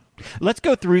 Yeah. Let's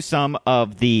go through some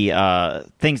of the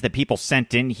things that people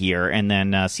sent in here, and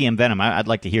then CM Venom, I'd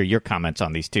like to hear your comments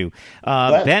on these too.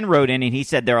 Ben wrote in, and he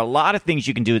said, there are a lot of things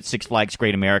you can do at Six Flags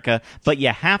Great America, but you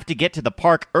have to get to the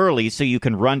park early so you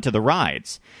can run to the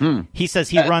rides. He says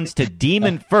he runs to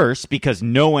Demon first because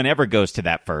no one ever goes to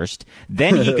that first.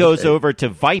 Then he goes over to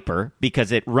Viper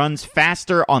because it runs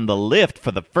faster on the lift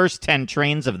for the first 10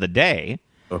 trains of the day.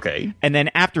 Okay. And then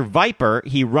after Viper,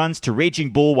 he runs to Raging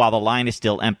Bull while the line is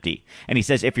still empty. And he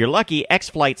says, if you're lucky,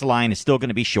 X-Flight's line is still going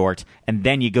to be short, and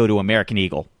then you go to American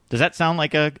Eagle. Does that sound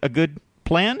like a good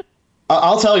plan?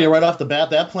 I'll tell you right off the bat,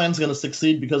 that plan's going to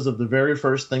succeed because of the very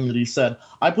first thing that he said.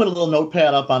 I put a little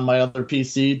notepad up on my other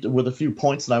PC with a few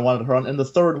points that I wanted to run, and the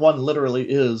third one literally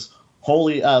is,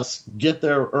 holy S, get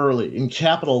there early, in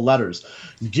capital letters.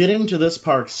 Getting to this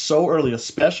park so early,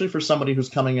 especially for somebody who's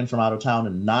coming in from out of town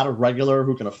and not a regular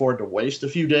who can afford to waste a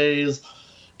few days,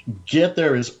 get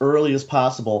there as early as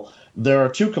possible. There are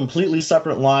 2 completely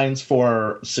separate lines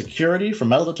for security, for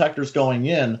metal detectors going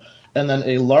in, and then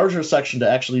a larger section to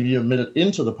actually be admitted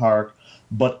into the park,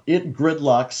 but it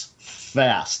gridlocks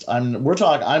fast.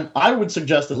 I would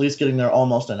suggest at least getting there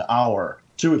almost an hour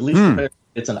to at least prepare.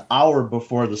 It's an hour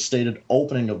before the stated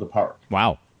opening of the park.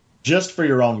 Wow. Just for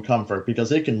your own comfort,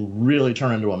 because it can really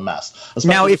turn into a mess.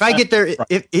 Now, if I get there,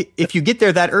 if you get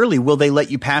there that early, will they let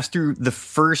you pass through the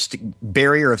first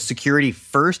barrier of security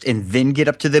first and then get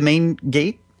up to the main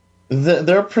gate?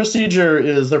 Their policy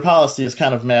is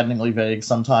kind of maddeningly vague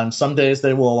sometimes. Some days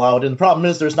they will allow it in. The problem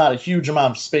is there's not a huge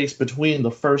amount of space between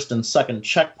the first and second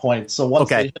checkpoint. So once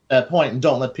they hit that point and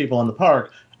don't let people in the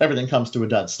park, everything comes to a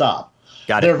dead stop.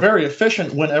 They're very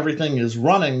efficient when everything is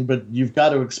running, but you've got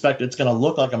to expect it's going to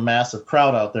look like a massive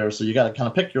crowd out there. So you got to kind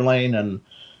of pick your lane and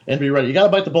be ready. You got to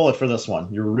bite the bullet for this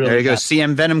one. There you go.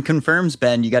 CM Venom confirms,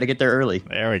 Ben. You got to get there early.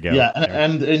 There we go. Yeah,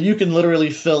 and you can literally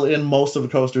fill in most of the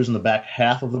coasters in the back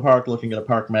half of the park looking at a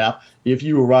park map. If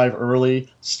you arrive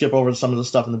early, skip over some of the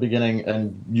stuff in the beginning,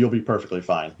 and you'll be perfectly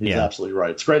fine. He's absolutely right.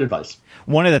 It's great advice.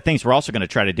 One of the things we're also going to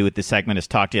try to do with this segment is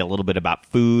talk to you a little bit about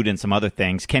food and some other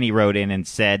things. Kenny wrote in and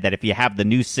said that if you have the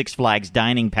new Six Flags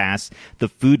Dining Pass, the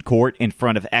food court in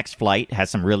front of X-Flight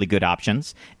has some really good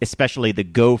options, especially the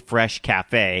Go Fresh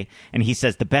Cafe. And he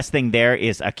says the best thing there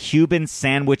is a Cuban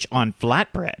sandwich on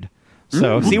flatbread.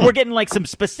 So, see, we're getting like some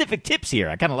specific tips here.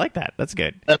 I kind of like that. That's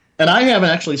good. And I haven't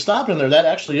actually stopped in there. That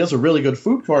actually is a really good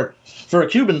food court for a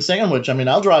Cuban sandwich. I mean,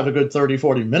 I'll drive a good 30,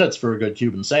 40 minutes for a good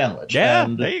Cuban sandwich. Yeah,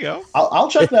 and there you go. I'll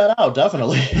check that out,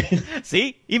 definitely.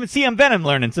 See, even CM Venom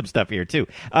learning some stuff here, too.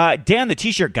 Dan, the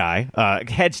T-shirt guy,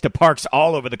 heads to parks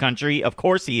all over the country. Of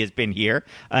course, he has been here.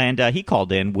 And he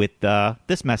called in with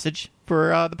this message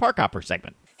for the Park Hopper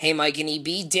segment. Hey, Mike and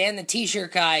EB, Dan the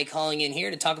T-shirt guy calling in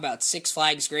here to talk about Six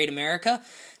Flags Great America.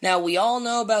 Now, we all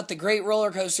know about the great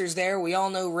roller coasters there. We all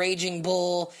know Raging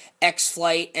Bull,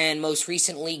 X-Flight, and most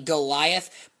recently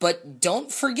Goliath. But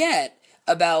don't forget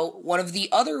about one of the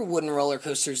other wooden roller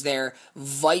coasters there,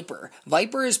 Viper.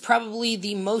 Viper is probably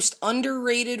the most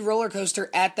underrated roller coaster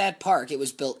at that park. It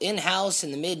was built in-house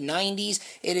in the mid-90s.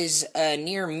 It is a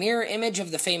near mirror image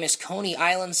of the famous Coney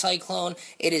Island cyclone.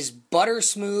 It is butter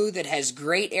smooth. It has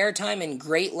great airtime and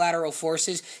great lateral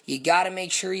forces. You got to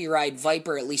make sure you ride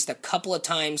Viper at least a couple of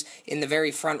times in the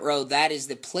very front row. That is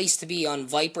the place to be on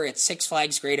Viper at Six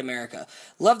Flags Great America.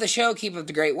 Love the show. Keep up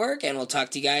the great work, and we'll talk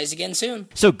to you guys again soon.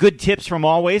 So good tips from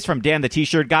always from Dan the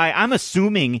T-shirt guy. I'm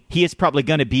assuming he is probably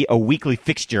going to be a weekly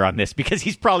fixture on this because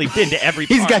he's probably been to every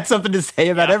park. He's got something to say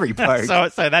about every park. So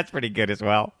that's pretty good as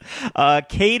well.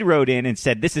 Cade wrote in and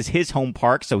said this is his home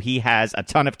park, so he has a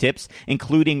ton of tips,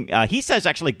 including, he says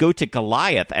actually go to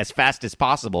Goliath as fast as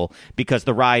possible because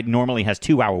the ride normally has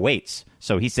 2-hour waits.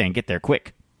 So he's saying get there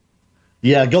quick.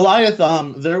 Yeah, Goliath,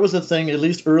 there was a thing, at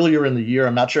least earlier in the year,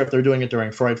 I'm not sure if they're doing it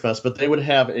during Fright Fest, but they would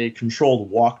have a controlled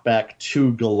walk back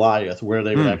to Goliath where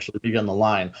they would actually begin the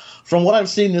line. From what I've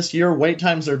seen this year, wait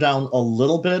times are down a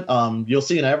little bit. You'll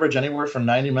see an average anywhere from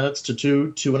 90 minutes to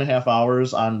 2.5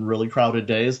 hours on really crowded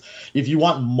days. If you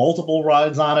want multiple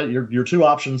rides on it, your 2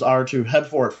 options are to head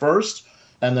for it first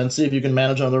and then see if you can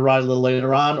manage another ride a little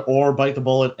later on, or bite the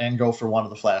bullet and go for one of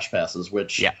the flash passes,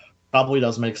 which probably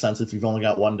does make sense if you've only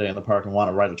got one day in the park and want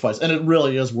to ride it twice. And it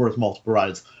really is worth multiple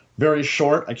rides. Very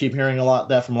short. I keep hearing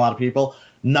that from a lot of people.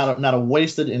 Not a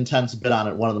wasted, intense bit on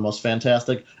it. One of the most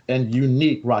fantastic and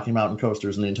unique Rocky Mountain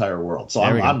coasters in the entire world. So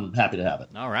I'm happy to have it.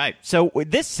 All right. So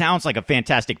this sounds like a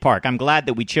fantastic park. I'm glad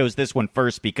that we chose this one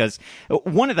first because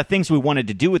one of the things we wanted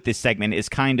to do with this segment is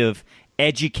kind of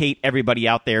educate everybody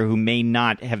out there who may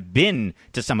not have been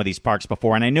to some of these parks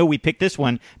before. And I know we picked this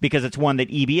one because it's one that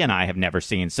EB and I have never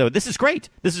seen. So this is great.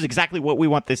 This is exactly what we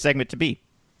want this segment to be.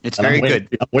 It's very good.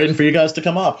 I'm waiting for you guys to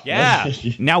come up. Yeah.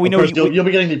 Now we know you'll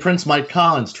be getting the Prince Mike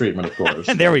Collins treatment, of course.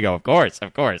 There we go. Of course.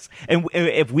 And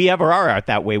if we ever are out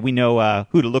that way, we know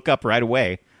who to look up right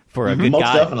away for a good Most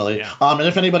guide. Definitely. Yeah. And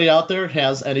if anybody out there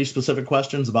has any specific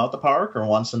questions about the park or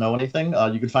wants to know anything,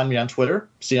 you can find me on Twitter,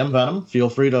 CM Venom. Feel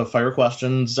free to fire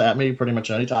questions at me pretty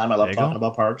much any time. I love talking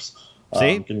about parks.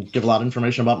 Can give a lot of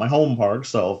information about my home park,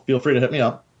 so feel free to hit me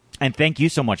up. And thank you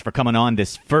so much for coming on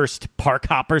this first Park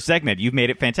Hopper segment. You've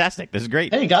made it fantastic. This is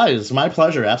great. Hey, guys. My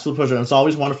pleasure. Absolute pleasure. And it's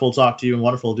always wonderful to talk to you and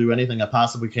wonderful to do anything I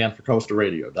possibly can for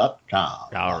CoasterRadio.com.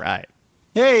 All right.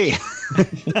 Hey.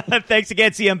 Thanks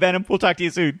again, CM Venom. We'll talk to you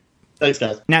soon. Thanks,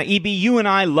 guys. Now, EB, you and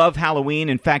I love Halloween.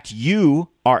 In fact, you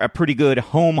are a pretty good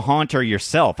home haunter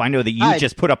yourself. I know that you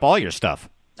just put up all your stuff.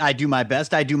 I do my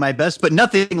best, but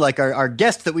nothing like our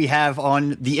guest that we have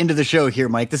on the end of the show here,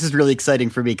 Mike. This is really exciting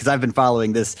for me because I've been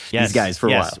following these guys for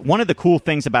a while. One of the cool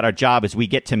things about our job is we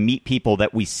get to meet people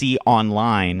that we see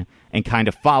online and kind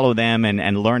of follow them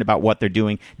and learn about what they're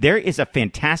doing. There is a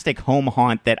fantastic home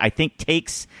haunt that I think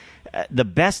takes the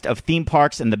best of theme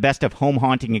parks and the best of home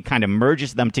haunting and kind of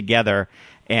merges them together.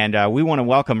 And we want to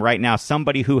welcome right now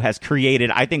somebody who has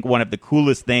created, I think, one of the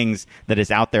coolest things that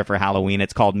is out there for Halloween.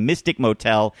 It's called Mystic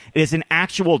Motel. It is an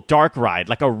actual dark ride,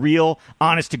 like a real,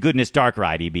 honest-to-goodness dark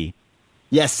ride, EB.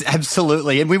 Yes,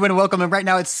 absolutely. And we want to welcome him right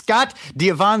now. It's Scott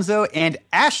D'Avanzo and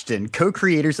Ashton,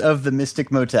 co-creators of the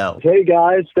Mystic Motel. Hey,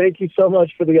 guys. Thank you so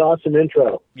much for the awesome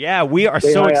intro. Yeah, we are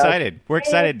so excited. We're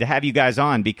excited to have you guys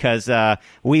on because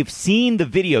we've seen the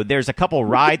video. There's a couple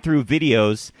ride-through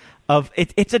videos of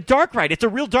it's a dark ride. It's a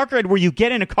real dark ride where you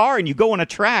get in a car and you go on a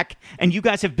track, and you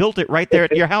guys have built it right there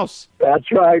at your house.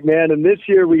 That's right, man. And this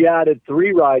year we added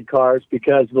 3 ride cars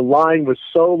because the line was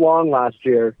so long last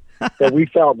year that we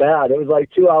felt bad. It was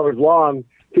like 2 hours long.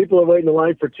 People are waiting in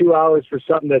line for 2 hours for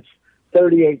something that's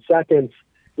 38 seconds,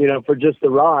 for just the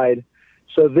ride.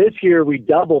 So this year we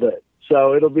doubled it.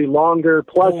 So it'll be longer.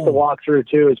 Plus the walkthrough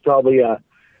too is probably a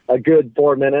good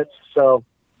 4 minutes. So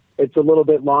it's a little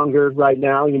bit longer right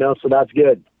now, so that's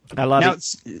good. I love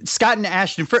it. Scott and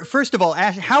Ashton, first of all,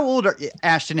 how old are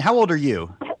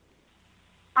you?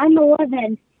 I'm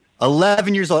 11.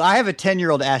 11 years old. I have a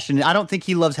 10-year-old Ashton. I don't think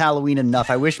he loves Halloween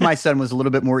enough. I wish my son was a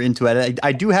little bit more into it.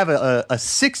 I do have a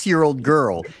 6-year-old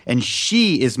girl, and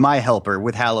she is my helper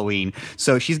with Halloween.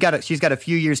 So she's got a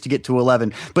few years to get to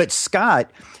 11. But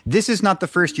Scott, this is not the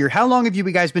first year. How long have you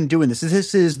guys been doing this?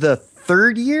 This is the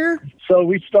 3rd year? So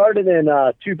we started in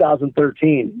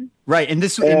 2013. Right, and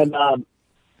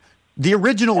the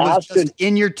original was just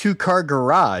in your 2-car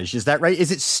garage. Is that right? Is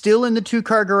it still in the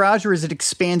 2-car garage, or is it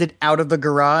expanded out of the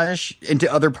garage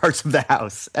into other parts of the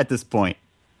house at this point?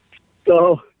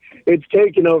 So it's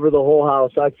taken over the whole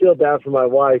house. I feel bad for my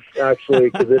wife, actually,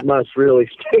 because it must really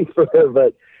stink for her.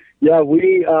 But, yeah,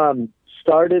 we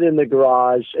started in the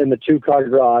garage, in the 2-car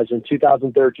garage in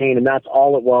 2013, and that's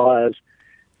all it was.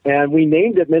 And we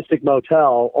named it Mystic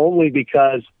Motel only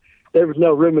because there was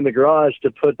no room in the garage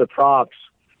to put the props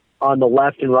on the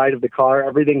left and right of the car.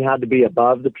 Everything had to be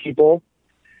above the people.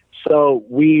 So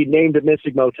we named it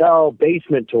Mystic Motel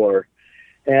Basement Tour.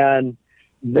 And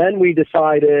then we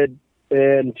decided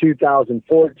in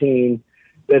 2014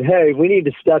 that, hey, we need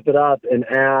to step it up and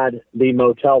add the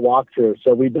motel walkthrough.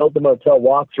 So we built the motel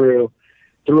walkthrough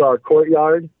through our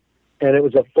courtyard. And it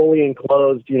was a fully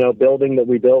enclosed, building that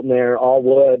we built in there, all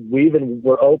wood. We even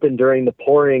were open during the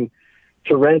pouring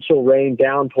torrential rain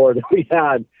downpour that we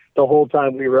had the whole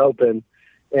time we were open.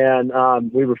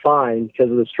 And we were fine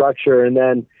because of the structure. And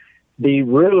then the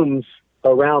rooms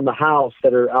around the house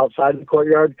that are outside of the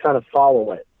courtyard kind of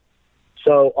follow it.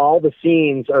 So all the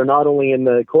scenes are not only in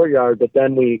the courtyard, but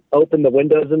then we open the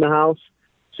windows in the house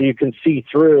so you can see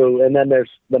through. And then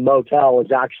there's the motel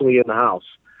is actually in the house.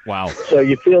 Wow. So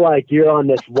you feel like you're on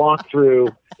this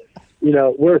walkthrough,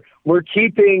 we're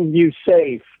keeping you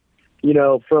safe,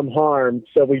 from harm.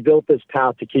 So we built this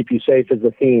path to keep you safe as a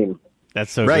theme.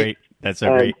 That's so great. That's so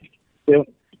great.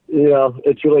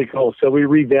 It's really cool. So we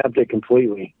revamped it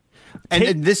completely.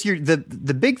 And this year, the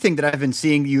big thing that I've been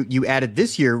seeing you added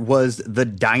this year was the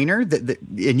diner,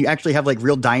 and you actually have like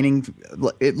real dining.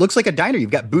 It looks like a diner.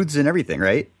 You've got booths and everything,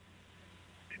 right?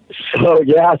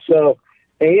 So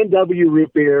A&W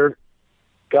Root Beer,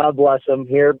 God bless them,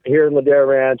 here in Ladera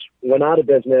Ranch, went out of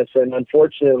business, and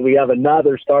unfortunately we have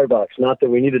another Starbucks. Not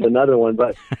that we needed another one,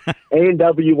 but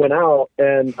A&W went out,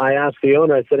 and I asked the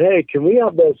owner, I said, hey, can we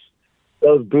have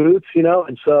those booths,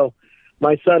 And so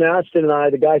my son Ashton and I,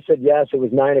 the guy said yes. It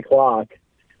was 9 o'clock,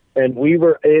 and we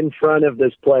were in front of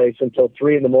this place until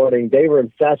 3 a.m. They were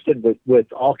infested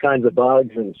with all kinds of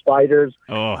bugs and spiders.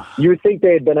 Oh. You would think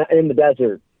they had been in the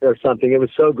desert or something. It was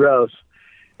so gross.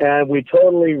 And we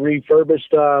totally refurbished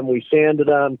them. We sanded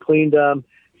them, cleaned them,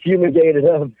 fumigated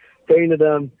them, painted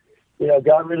them,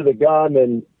 got rid of the gum.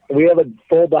 And we have a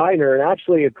full diner. And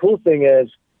actually, a cool thing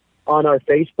is on our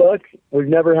Facebook, we've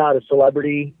never had a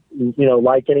celebrity,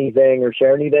 like anything or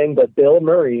share anything. But Bill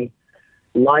Murray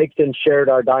liked and shared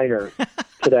our diner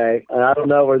today. And I don't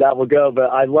know where that will go, but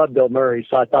I love Bill Murray,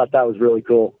 so I thought that was really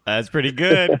cool. That's pretty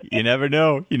good. You never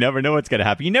know. You never know what's going to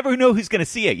happen. You never know who's going to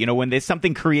see it. When there's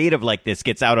something creative like this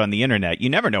gets out on the internet, you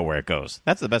never know where it goes.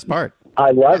 That's the best part.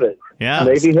 I love it. Yeah.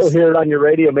 Maybe he'll hear it on your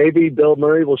radio. Maybe Bill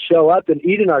Murray will show up and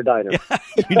eat in our diner.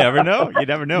 You never know. You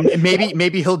never know.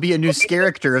 Maybe he'll be a new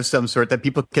character of some sort that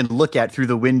people can look at through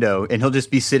the window, and he'll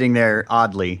just be sitting there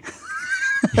oddly.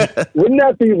 Wouldn't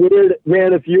that be weird,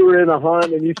 man, if you were in a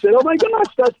haunt and you said, oh my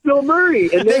gosh, that's Bill Murray.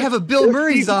 And they have a Bill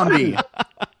Murray zombie.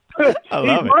 I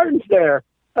love it. Martin's there.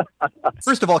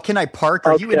 First of all, can I park?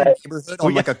 Are you in a neighborhood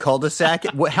on like a cul-de-sac?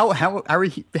 How are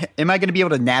you, am I going to be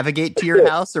able to navigate to your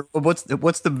house, or what's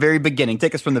the very beginning?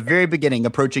 Take us from the very beginning,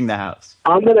 approaching the house.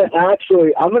 I'm gonna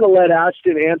let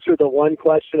Ashton answer the one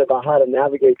question about how to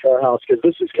navigate to our house, because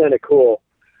this is kind of cool.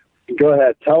 Go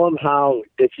ahead. Tell them how,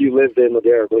 if you lived in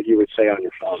Ladera, what you would say on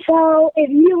your phone. So if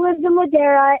you lived in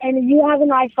Ladera and if you have an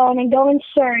iPhone and go in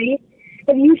Surrey,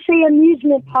 if you say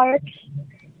amusement parks,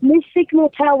 Mystic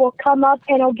Motel will come up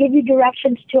and it'll give you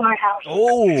directions to our house.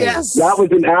 Oh, yes. That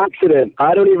was an accident.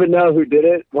 I don't even know who did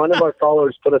it. One of our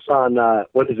followers put us on,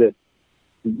 what is it?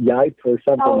 Yipe or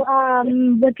something? Oh,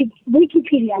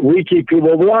 Wikipedia. Wikipedia.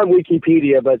 Well, we're on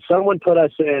Wikipedia, but someone put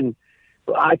us in,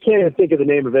 I can't even think of the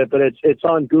name of it, but it's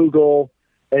on Google,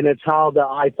 and it's how the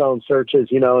iPhone searches,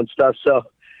 and stuff. So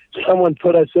someone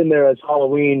put us in there as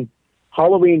Halloween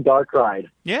dark ride.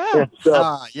 Yeah.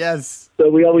 Yes. So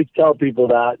we always tell people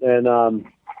that.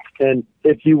 And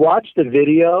if you watch the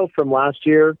video from last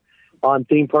year on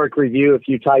Theme Park Review, if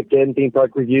you typed in Theme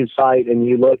Park Review site and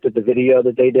you looked at the video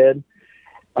that they did,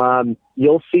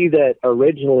 you'll see that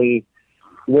originally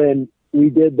when we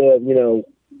did the,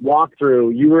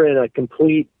 walkthrough, you were in a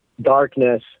complete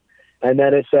darkness. And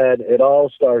then it said it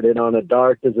all started on a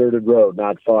dark, deserted road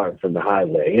not far from the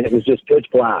highway. And it was just pitch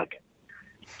black.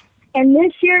 And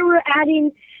this year we're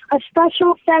adding a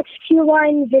special effects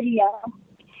Q-Line video.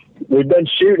 We've been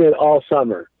shooting it all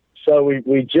summer. So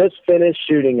we just finished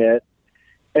shooting it.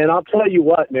 And I'll tell you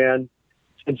what, man,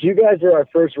 since you guys are our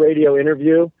first radio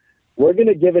interview, we're going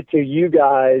to give it to you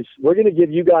guys. We're going to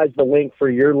give you guys the link for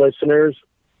your listeners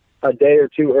a day or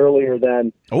two earlier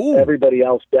than everybody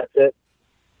else gets it.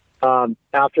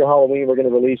 After Halloween, we're going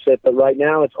to release it. But right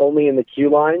now, it's only in the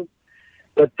Q-Line.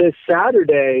 But this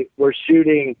Saturday, we're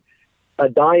shooting the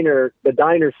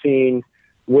diner scene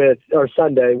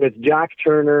Sunday with Jack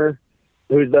Turner,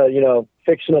 who's the,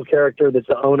 fictional character that's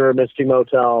the owner of Mystic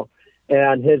Motel,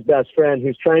 and his best friend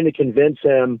who's trying to convince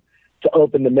him to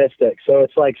open the Mystic. So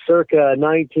it's like circa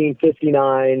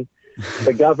 1959,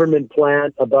 the government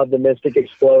plant above the Mystic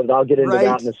explodes. I'll get into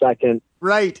that in a second.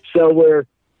 Right. So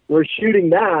we're shooting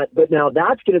that, but now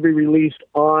that's going to be released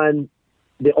on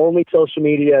the only social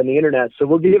media and the internet. So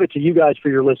we'll give it to you guys for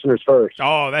your listeners first.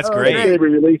 Oh, that's great. It's going to be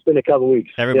released in a couple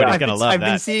weeks. Everybody's going to love that.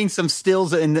 I've been seeing some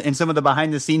stills in some of the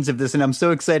behind the scenes of this, and I'm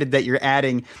so excited that you're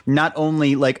adding not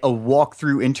only like a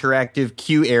walkthrough interactive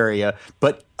queue area,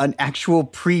 but an actual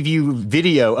preview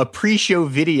video, a pre-show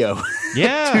video.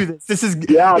 Yeah. to this. This is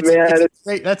man. It's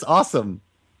great. That's awesome.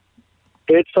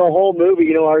 It's a whole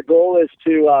movie. Our goal is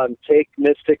to take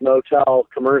Mystic Motel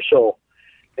commercial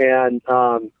and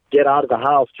get out of the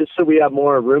house just so we have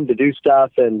more room to do stuff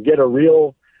and get a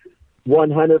real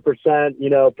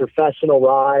 100%, professional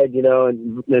ride,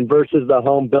 and versus the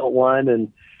home built one.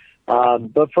 And,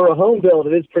 but for a home build,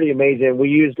 it is pretty amazing. We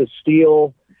used it's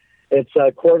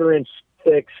a 1/4-inch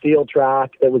thick steel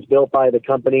track that was built by the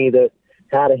company that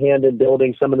had a hand in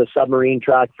building some of the submarine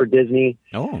track for Disney.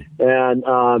 Oh.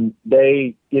 And,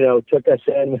 they, took us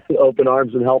in with open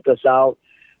arms and helped us out.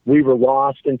 We were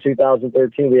lost in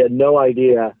 2013. We had no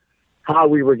idea how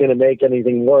we were going to make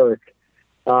anything work,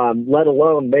 let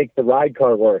alone make the ride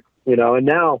car work, and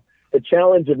now the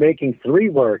challenge of making 3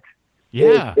 work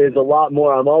is a lot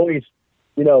more. I'm always,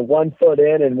 1 foot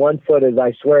in and 1 foot is,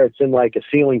 I swear it's in like a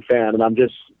ceiling fan and I'm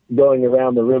just going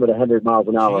around the room at 100 miles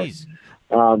an hour.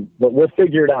 But we'll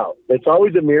figure it out. It's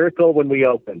always a miracle when we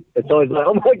open. It's always like,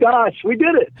 oh my gosh, we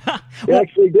did it. We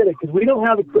actually did it because we don't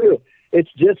have a crew. It's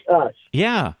just us.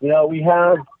 Yeah.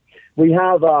 We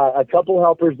have a couple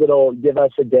helpers that'll give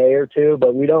us a day or two,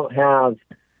 but we don't have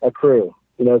a crew,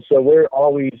 so we're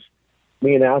always,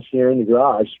 me and Ashton are in the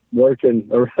garage working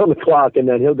around the clock, and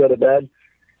then he'll go to bed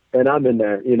and I'm in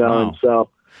there, Wow. and so.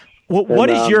 Well, what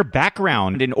is your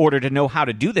background in order to know how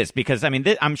to do this? Because,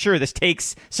 I'm sure this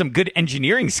takes some good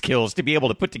engineering skills to be able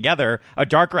to put together a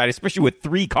dark ride, especially with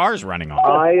 3 cars running on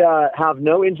it. I have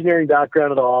no engineering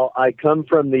background at all. I come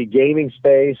from the gaming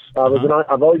space.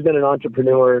 I've always been an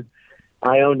entrepreneur.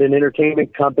 I owned an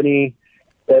entertainment company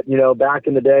that, back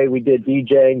in the day, we did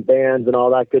DJing, bands, and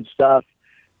all that good stuff.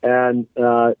 And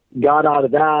got out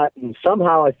of that, and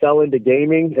somehow I fell into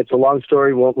gaming. It's a long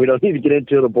story. We don't need to get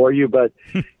into it to bore you, but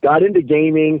got into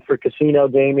gaming for casino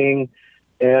gaming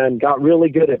and got really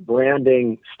good at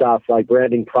branding stuff, like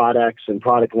branding products and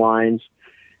product lines.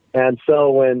 And so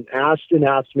when Ashton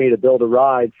asked me to build a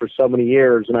ride for so many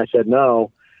years, and I said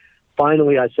no,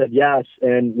 finally I said yes.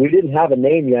 And we didn't have a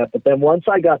name yet, but then once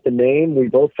I got the name, we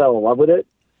both fell in love with it.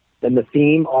 and the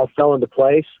theme all fell into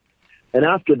place. And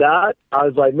after that, I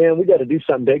was like, man, we got to do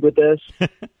something big with this.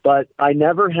 But I've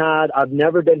never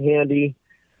been handy.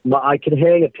 I can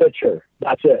hang a picture.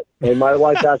 That's it. And my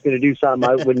wife asked me to do something.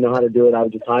 I wouldn't know how to do it. I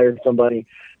would just hire somebody.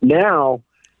 Now,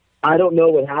 I don't know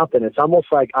what happened. It's almost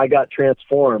like I got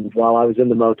transformed while I was in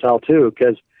the motel, too,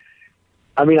 because,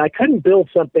 I mean, I couldn't build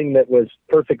something that was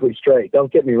perfectly straight.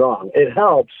 Don't get me wrong. It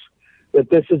helps that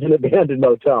this is an abandoned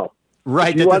motel.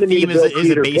 Right. The theme is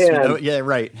a basement. Yeah,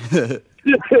 right.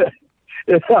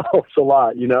 It helps a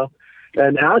lot, you know.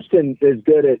 And Ashton is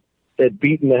good at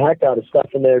beating the heck out of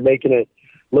stuff in there, making it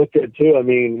look good, too. I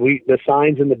mean, the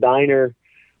signs in the diner,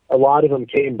 a lot of them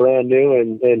came brand new,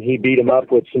 and he beat them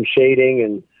up with some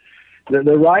shading. And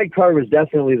the ride car was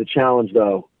definitely the challenge,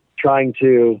 though, trying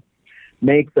to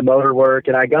make the motor work.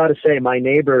 And I got to say, my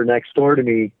neighbor next door to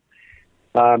me,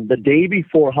 the day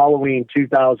before Halloween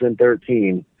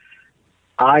 2013,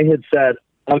 I had said,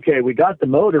 okay, we got the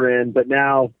motor in, but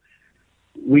now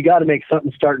we got to make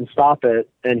something start and stop it.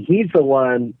 And he's the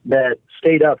one that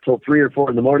stayed up till 3 or 4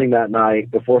 in the morning that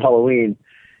night before Halloween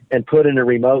and put in a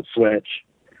remote switch,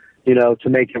 you know, to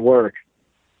make it work.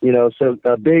 You know, so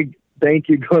a big thank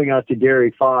you going out to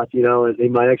Gary Foth, you know,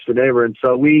 and my next door neighbor. And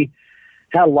so we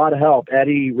had a lot of help.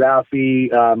 Eddie Raffi,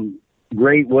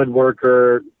 great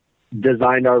woodworker,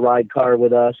 designed our ride car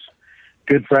with us.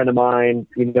 Good friend of mine,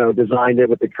 you know, designed it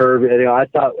with the curve. And, you know, I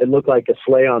thought it looked like a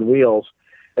sleigh on wheels.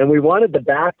 And we wanted the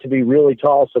back to be really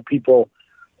tall so people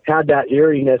had that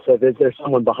eeriness of, is there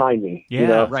someone behind me? Yeah, you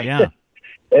know? right. Yeah.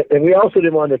 And we also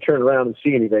didn't want to turn around and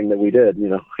see anything that we did, you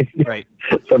know, right.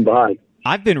 from behind.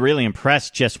 I've been really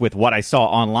impressed just with what I saw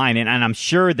online, and I'm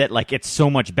sure that, like, it's so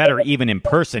much better even in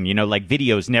person. You know, like,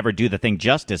 videos never do the thing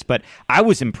justice, but I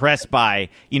was impressed by,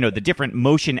 you know, the different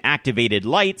motion-activated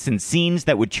lights and scenes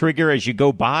that would trigger as you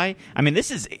go by. I mean, this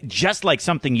is just like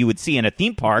something you would see in a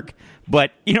theme park,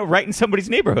 but, you know, right in somebody's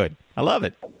neighborhood. I love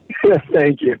it.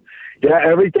 Thank you. Yeah,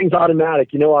 everything's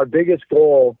automatic. You know, our biggest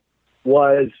goal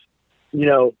was, you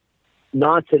know,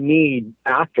 not to need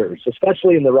actors,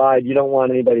 especially in the ride. You don't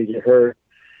want anybody to get hurt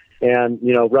and,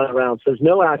 you know, run around. So there's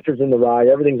no actors in the ride.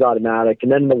 Everything's automatic. And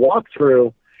then the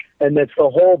walkthrough, and that's the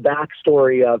whole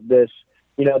backstory of this.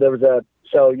 You know,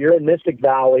 so you're in Mystic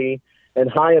Valley,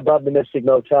 and high above the Mystic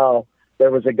Motel,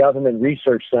 there was a government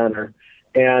research center.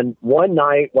 And one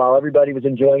night, while everybody was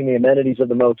enjoying the amenities of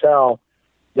the motel,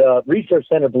 the research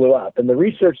center blew up. And the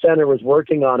research center was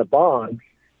working on a bomb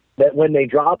that when they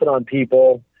drop it on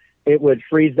people, it would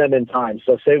freeze them in time.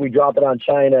 So say we drop it on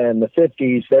China in the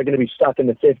 50s, they're going to be stuck in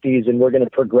the 50s, and we're going to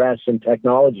progress in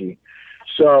technology.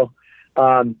 So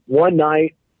one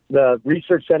night, the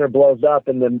research center blows up,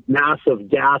 and the massive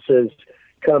gases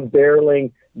come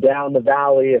barreling down the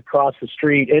valley across the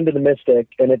street into the Mystic,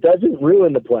 and it doesn't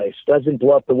ruin the place, doesn't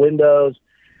blow up the windows,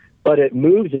 but it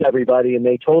moves everybody, and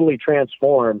they totally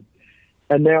transform.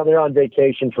 And now they're on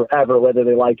vacation forever, whether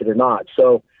they like it or not.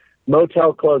 So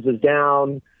motel closes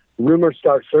down. Rumors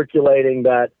start circulating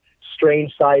that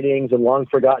strange sightings and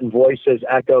long-forgotten voices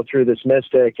echo through this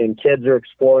Mystic, and kids are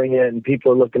exploring it, and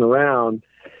people are looking around.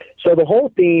 So the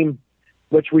whole theme,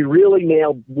 which we really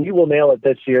nailed, we will nail it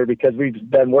this year because we've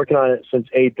been working on it since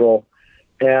April,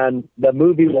 and the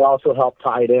movie will also help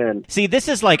tie it in. See, this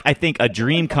is like, I think, a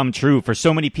dream come true for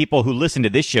so many people who listen to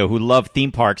this show who love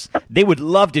theme parks. They would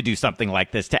love to do something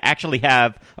like this, to actually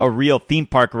have a real theme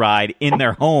park ride in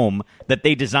their home that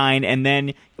they design, and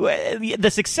then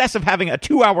the success of having a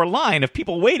 2-hour line of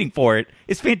people waiting for it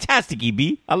is fantastic,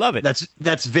 EB. I love it.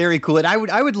 That's very cool. And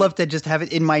I would love to just have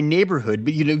it in my neighborhood,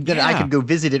 but, you know, that I could go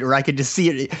visit it, or I could just see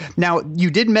it. Now, you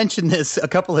did mention this a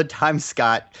couple of times,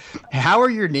 Scott. How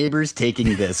are your neighbors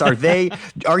taking this?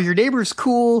 Are your neighbors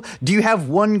cool? Do you have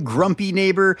one grumpy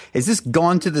neighbor? Has this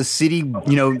gone to the city,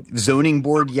 you know, zoning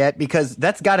board yet? Because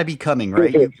that's got to be coming,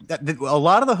 right? A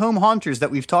lot of the home haunters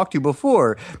that we've talked to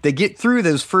before, they get through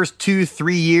those first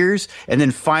 2-3 years, and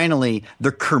then finally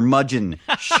the curmudgeon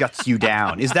shuts you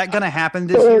down. Is that going to happen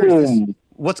this year?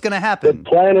 What's going to happen? The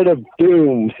planet of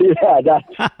doom. Yeah,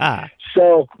 that's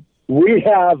so we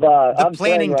have the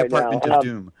planning department of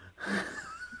doom.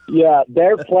 Yeah,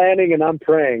 they're planning, and I'm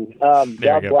praying. God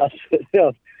bless.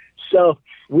 So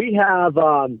we have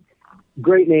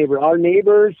great neighbor. Our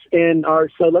neighbors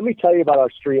so let me tell you about our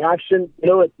street. Actually, you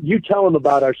know what? You tell them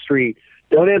about our street.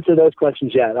 Don't answer those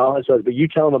questions yet. I'll answer those, but you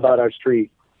tell them about our street,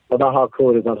 about how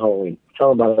cool it is on Halloween.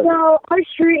 Tell them about it. So our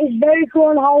street is very cool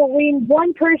on Halloween.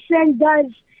 One person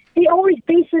they always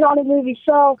base it on a movie.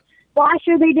 So last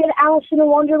year they did Alice in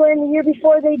Wonderland. The year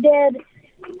before they did,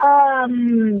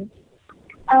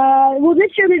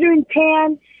 this year they're doing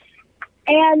Pan,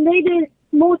 and they did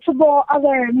multiple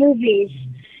other movies.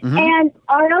 And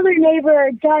our other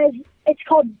neighbor does, it's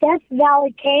called Death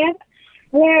Valley Camp,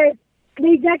 where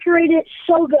they decorate it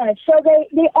so good. So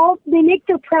they make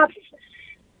their props.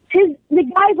 The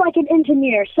guy's like an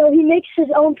engineer, so he makes his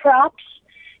own props.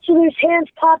 So there's hands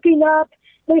popping up.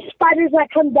 There's spiders that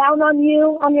come down on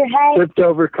you, on your head. Flipped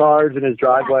over cars in his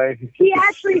driveway. He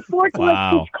actually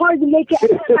forklifts his car to make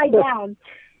it upside down.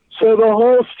 So the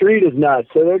whole street is nuts.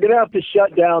 So they're going to have to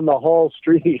shut down the whole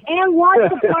street. And watch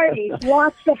the parties.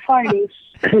 Watch the parties.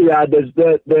 Yeah,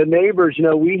 the neighbors,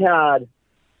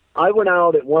 I went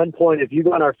out at one point, if you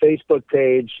go on our Facebook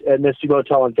page at Misty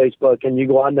Motel on Facebook and you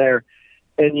go on there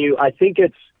and I think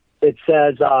it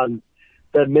says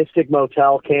the Mystic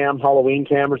Motel cam, Halloween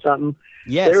cam or something.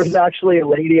 Yes. There was actually a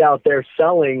lady out there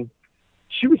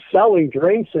she was selling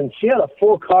drinks and she had a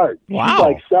full cart. Wow. She was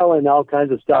like selling all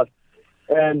kinds of stuff.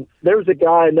 And there was a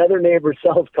guy, another neighbor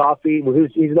sells coffee.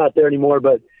 He's not there anymore,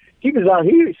 but he was on.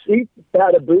 He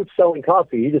had a booth selling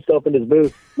coffee. He just opened his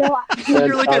booth. No,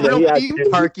 you're like a real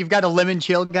theme park. You've got a lemon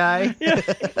chill guy.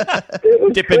 It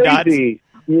was Dippin' crazy,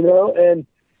 and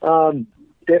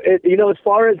as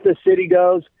far as the city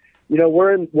goes,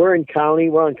 we're in county.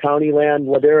 We're on county land.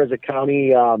 Ladera is a county,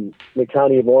 the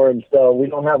county of Orange. So we're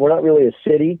not really a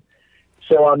city.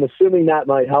 So I'm assuming that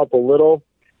might help a little.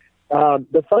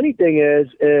 The funny thing is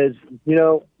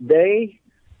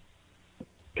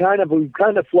we've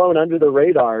kind of flown under the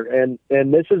radar, and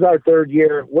this is our third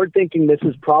year. We're thinking this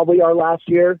is probably our last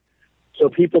year, so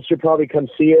people should probably come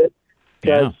see it,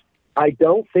 because I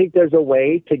don't think there's a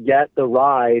way to get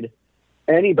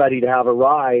anybody to have a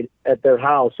ride at their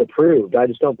house approved. I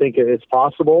just don't think it's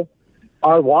possible.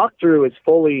 Our walkthrough is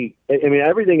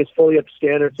everything is fully up to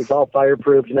standards. It's all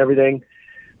fireproof and everything.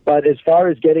 But as far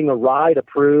as getting a ride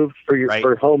approved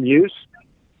for home use,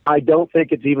 I don't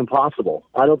think it's even possible.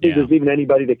 I don't think there's even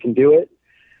anybody that can do it.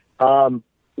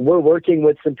 We're working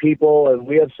with some people, and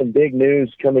we have some big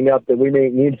news coming up that we may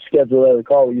need to schedule another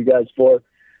call with you guys for.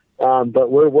 But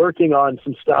we're working on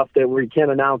some stuff that we can't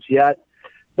announce yet,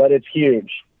 but it's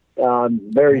huge,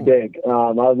 very big.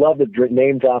 I'd love to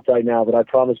name drop right now, but I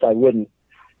promised I wouldn't.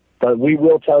 But we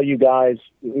will tell you guys,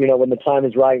 when the time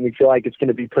is right and we feel like it's going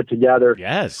to be put together.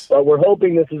 Yes. But we're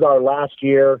hoping this is our last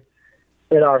year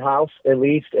in our house, at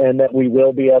least, and that we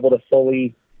will be able to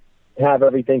fully have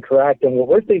everything correct. And what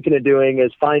we're thinking of doing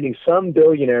is finding some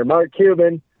billionaire, Mark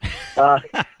Cuban,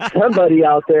 somebody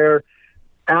out there.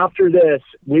 After this,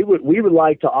 we would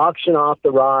like to auction off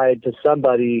the ride to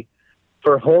somebody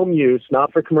for home use,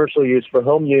 not for commercial use, for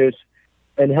home use,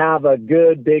 and have a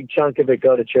good big chunk of it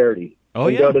go to charity.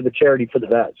 Go to the charity for the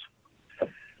vets.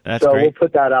 That's so great. We'll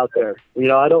put that out there.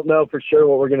 I don't know for sure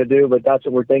what we're going to do, but that's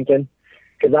what we're thinking.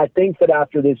 Because I think that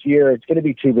after this year, it's going to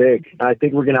be too big. I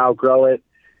think we're going to outgrow it.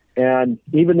 And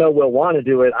even though we'll want to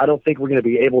do it, I don't think we're going to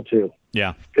be able to.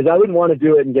 Yeah. Because I wouldn't want to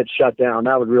do it and get shut down.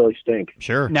 That would really stink.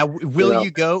 Sure. Now, will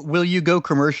you go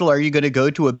commercial? Are you going to go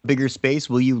to a bigger space?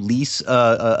 Will you lease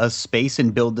a space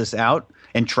and build this out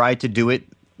and try to do it,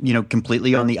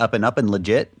 completely on the up and up and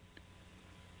legit?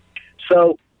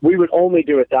 So we would only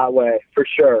do it that way, for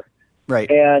sure.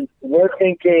 Right. And we're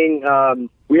thinking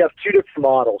we have two different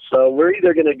models. So we're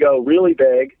either going to go really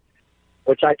big,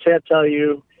 which I can't tell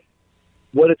you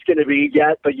what it's going to be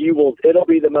yet, but it'll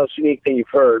be the most unique thing you've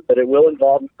heard. But it will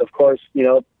involve, of course,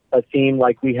 a theme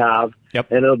like we have, and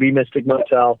it'll be Mystic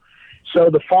Motel. So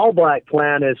the fallback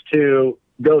plan is to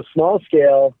go small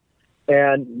scale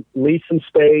and lease some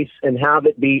space and have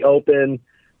it be open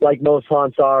like most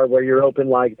haunts are, where you're open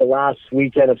like the last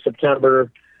weekend of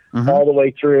September all the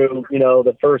way through,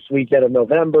 the first weekend of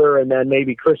November, and then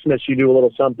maybe Christmas you do a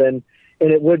little something,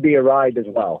 and it would be a ride as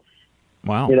well.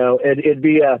 Wow. It'd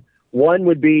be one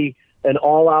would be an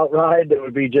all-out ride that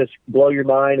would be just blow your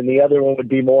mind, and the other one would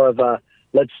be more of a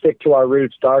let's stick to our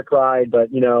roots dark ride.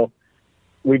 But,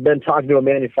 we've been talking to a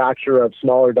manufacturer of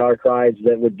smaller dark rides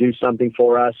that would do something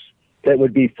for us that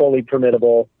would be fully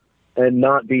permittable and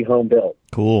not be home built.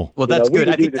 Cool. Well, that's good.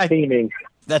 I think the theming.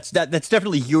 That's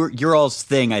definitely your all's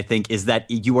thing, I think, is that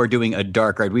you are doing a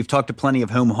dark ride. We've talked to plenty of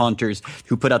home haunters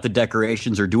who put out the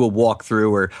decorations or do a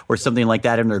walkthrough or something like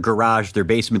that in their garage, their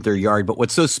basement, their yard. But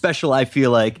what's so special, I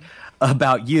feel like,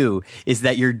 about you is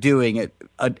that you're doing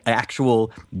an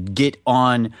actual get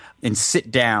on and sit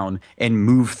down and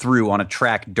move through on a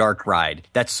track dark ride.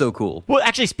 That's so cool. Well,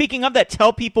 actually, speaking of that,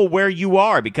 tell people where you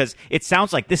are, because it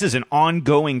sounds like this is an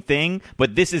ongoing thing,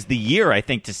 but this is the year, I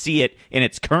think, to see it in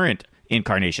its current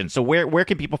incarnation. So where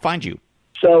can people find you?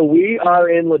 So we are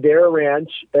in Ladera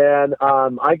Ranch, and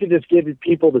I could just give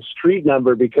people the street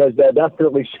number because they'll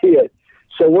definitely see it.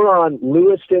 So we're on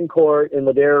Lewiston Court in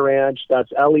Ladera Ranch. That's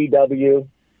Lewiston,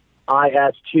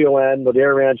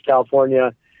 Ladera Ranch,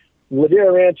 California.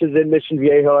 Ladera Ranch is in Mission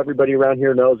Viejo. Everybody around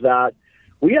here knows that.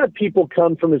 We had people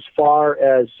come from as far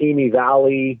as Simi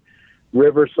Valley,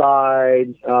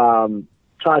 Riverside,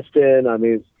 Tustin. I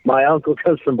mean, my uncle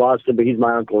comes from Boston, but he's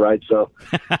my uncle, right? So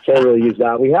can't really use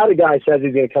that. We had a guy who says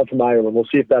he's going to come from Ireland. We'll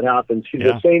see if that happens. He's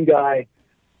the same guy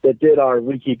that did our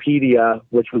Wikipedia,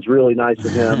 which was really nice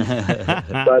of him.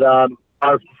 But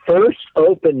our first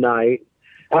open night,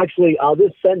 actually, I'll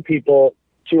just send people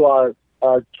to our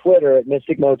Twitter at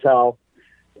Mystic Motel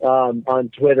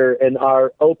on Twitter, and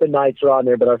our open nights are on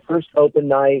there. But our first open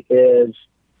night is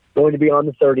going to be on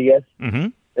the 30th. Mm-hmm.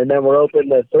 And then we're open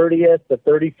the 30th, the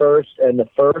 31st, and the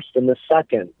 1st, and the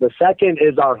 2nd. The 2nd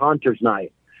is our Hunters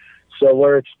Night. So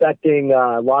we're expecting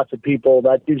lots of people.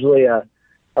 That's usually a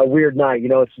weird night. You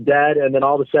know, it's dead, and then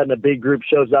all of a sudden a big group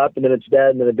shows up, and then it's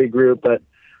dead, and then a big group. But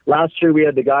last year we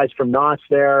had the guys from Knott's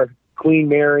there, Queen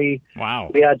Mary.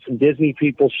 Wow. We had some Disney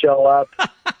people show up.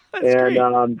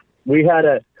 And we had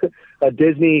a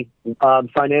Disney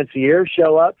financier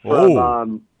show up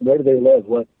from, where do they live?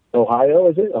 What? Ohio,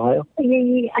 is it? Ohio?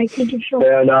 Yeah, I think it's so.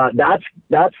 And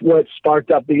that's what sparked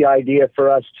up the idea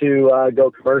for us to go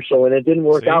commercial, and it didn't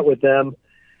work out with them,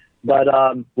 but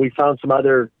we found some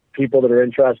other people that are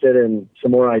interested in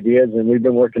some more ideas, and we've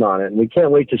been working on it, and we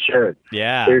can't wait to share it.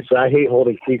 Yeah. Seriously, I hate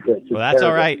holding secrets. Well, that's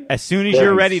all right. As soon as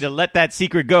you're ready to let that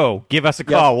secret go, give us a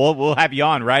call. We'll have you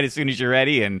on right as soon as you're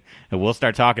ready, and we'll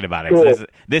start talking about it. Cool.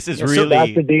 This is really... So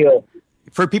that's the deal.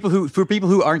 For people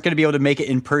who aren't going to be able to make it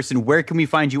in person, where can we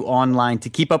find you online to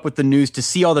keep up with the news, to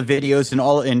see all the videos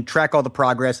and track all the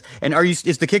progress? And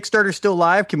is the Kickstarter still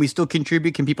live? Can we still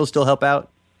contribute? Can people still help out?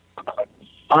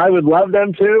 I would love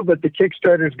them to, but the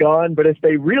Kickstarter's gone. But if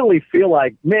they really feel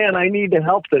like, man, I need to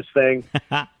help this thing,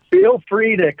 feel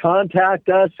free to contact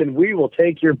us, and we will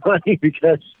take your money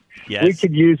because we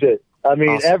could use it. I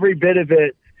mean, every bit of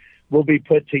it will be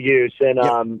put to use.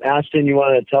 And Ashton, you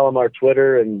want to tell them our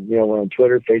Twitter, and we're on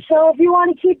Twitter, Facebook. So if you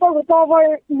want to keep up with all of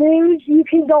our news, you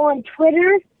can go on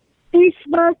Twitter,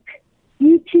 Facebook,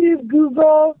 YouTube,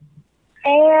 Google,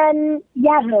 and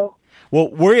Yahoo. Well,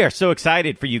 we are so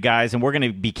excited for you guys, and we're going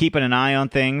to be keeping an eye on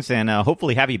things, and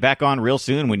hopefully have you back on real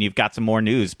soon when you've got some more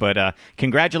news. But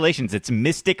congratulations. It's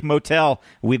Mystic Motel.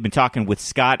 We've been talking with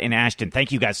Scott and Ashton.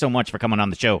 Thank you guys so much for coming on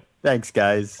the show. Thanks,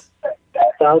 guys.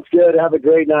 Sounds good. Have a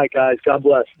great night, guys. God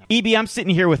bless. EB, I'm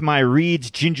sitting here with my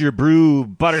Reed's Ginger Brew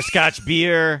Butterscotch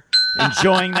beer,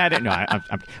 enjoying that. No,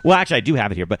 well, actually, I do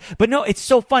have it here, but no, it's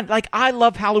so fun. Like, I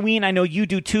love Halloween. I know you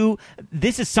do too.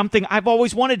 This is something I've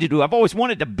always wanted to do. I've always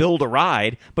wanted to build a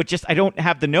ride, but just I don't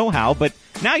have the know-how. But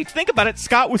now you think about it,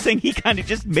 Scott was saying he kind of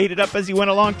just made it up as he went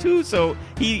along too. So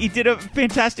he did a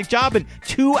fantastic job. And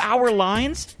 2-hour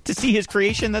lines to see his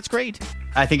creation. That's great.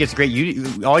 I think it's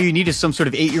great. All you need is some sort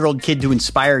of 8-year-old kid to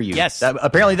inspire you. Yes.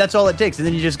 Apparently, that's all it takes, and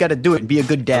then you just got to do it and be a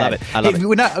good dad. I love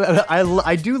it.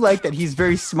 I do like that he's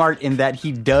very smart in that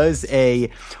he does a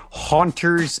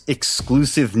Haunters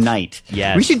exclusive night.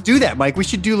 Yes. We should do that, Mike. We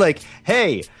should do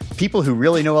hey, people who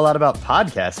really know a lot about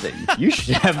podcasting, you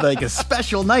should have a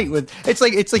special night with. It's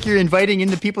like you're inviting in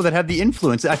the people that have the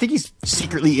influence. I think he's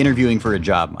secretly interviewing for a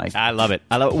job, Mike. I love it.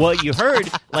 Well, you heard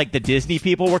the Disney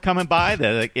people were coming by.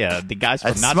 The guys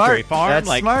from Knott's Berry Farm.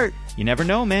 That's smart. You never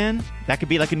know, man. That could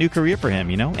be a new career for him,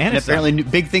 And apparently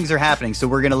big things are happening, so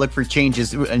we're going to look for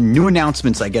changes, new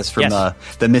announcements, I guess, from the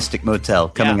Mystic Motel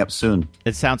coming up soon.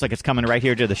 It sounds like it's coming right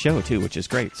here to the show, too, which is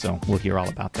great, so we'll hear all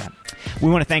about that. We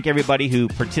want to thank everybody who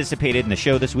participated in the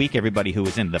show this week, everybody who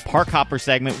was in the Park Hopper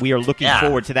segment. We are looking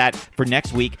forward to that for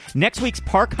next week. Next week's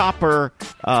Park Hopper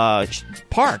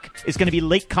park is going to be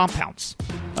Lake Compounce.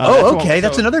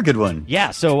 That's another good one.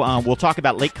 Yeah, so we'll talk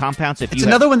about Lake Compounce. It's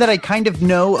another one that I kind of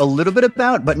know a little bit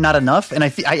about, but not enough. And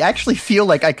I actually feel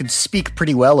like I could speak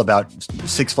pretty well about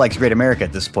Six Flags Great America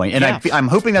at this point. And I'm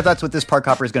hoping that that's what this Park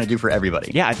Hopper is going to do for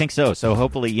everybody. Yeah, I think so. So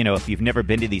hopefully, if you've never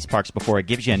been to these parks before, it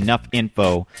gives you enough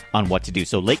info on what to do.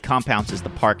 So Lake Compounce is the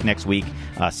park next week.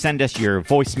 Send us your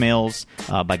voicemails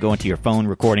by going to your phone,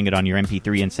 recording it on your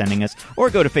MP3 and sending us, or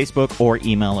go to Facebook or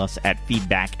email us at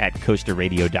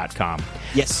feedback@coasterradio.com.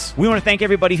 Yes. We want to thank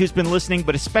everybody who's been listening,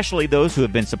 but especially those who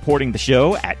have been supporting the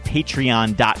show at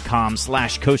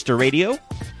patreon.com/coasterradio.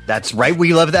 That's right.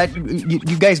 We love that.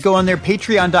 You guys go on there,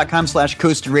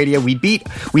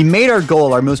 patreon.com/coasterradio. We made our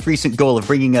goal, our most recent goal of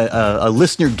bringing a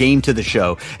listener game to the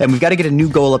show. And we've got to get a new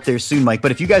goal up there soon, Mike.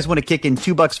 But if you guys want to kick in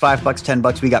 $2, $5,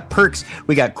 $10, we got perks.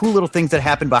 We got cool little things that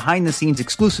happen behind the scenes,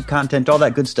 exclusive content, all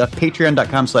that good stuff.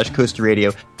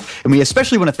 Patreon.com/coasterradio. And we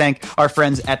especially want to thank our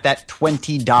friends at that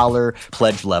 $20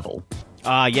 pledge level.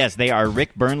 Yes, they are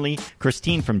Rick Burnley,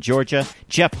 Christine from Georgia,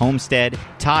 Jeff Homestead,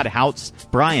 Todd Houts,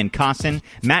 Brian Cosson,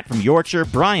 Matt from Yorkshire,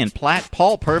 Brian Platt,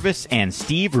 Paul Purvis, and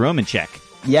Steve Romanchek.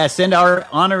 Yes, and our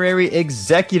honorary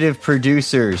executive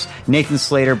producers, Nathan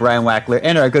Slater, Brian Wackler,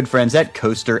 and our good friends at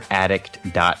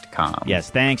CoasterAddict.com.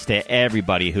 Yes, thanks to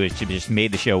everybody who has just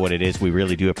made the show what it is. We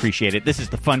really do appreciate it. This is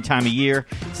the fun time of year.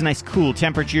 It's nice, cool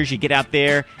temperatures. You get out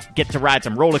there, get to ride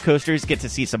some roller coasters, get to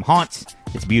see some haunts.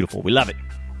 It's beautiful. We love it.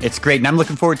 It's great, and I'm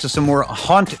looking forward to some more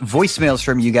haunt voicemails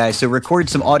from you guys. So record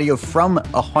some audio from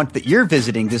a haunt that you're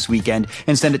visiting this weekend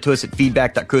and send it to us at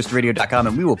feedback.coasterradio.com,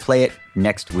 and we will play it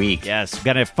next week. Yes, we've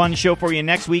got a fun show for you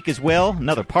next week as well.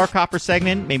 Another Park Hopper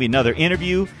segment, maybe another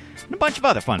interview, and a bunch of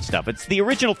other fun stuff. It's the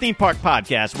original theme park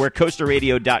podcast. We're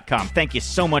coasterradio.com. Thank you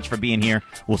so much for being here.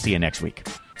 We'll see you next week.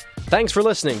 Thanks for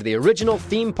listening to the original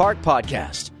theme park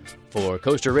podcast. For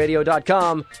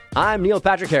coasterradio.com, I'm Neil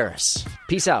Patrick Harris.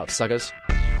 Peace out, suckers.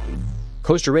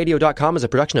 CoasterRadio.com is a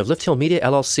production of Lift Hill Media,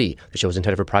 LLC. The show is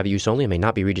intended for private use only and may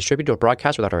not be redistributed or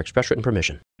broadcast without our express written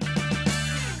permission.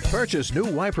 Purchase new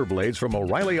wiper blades from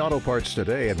O'Reilly Auto Parts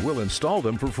today and we'll install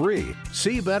them for free.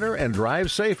 See better and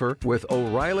drive safer with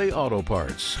O'Reilly Auto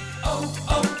Parts.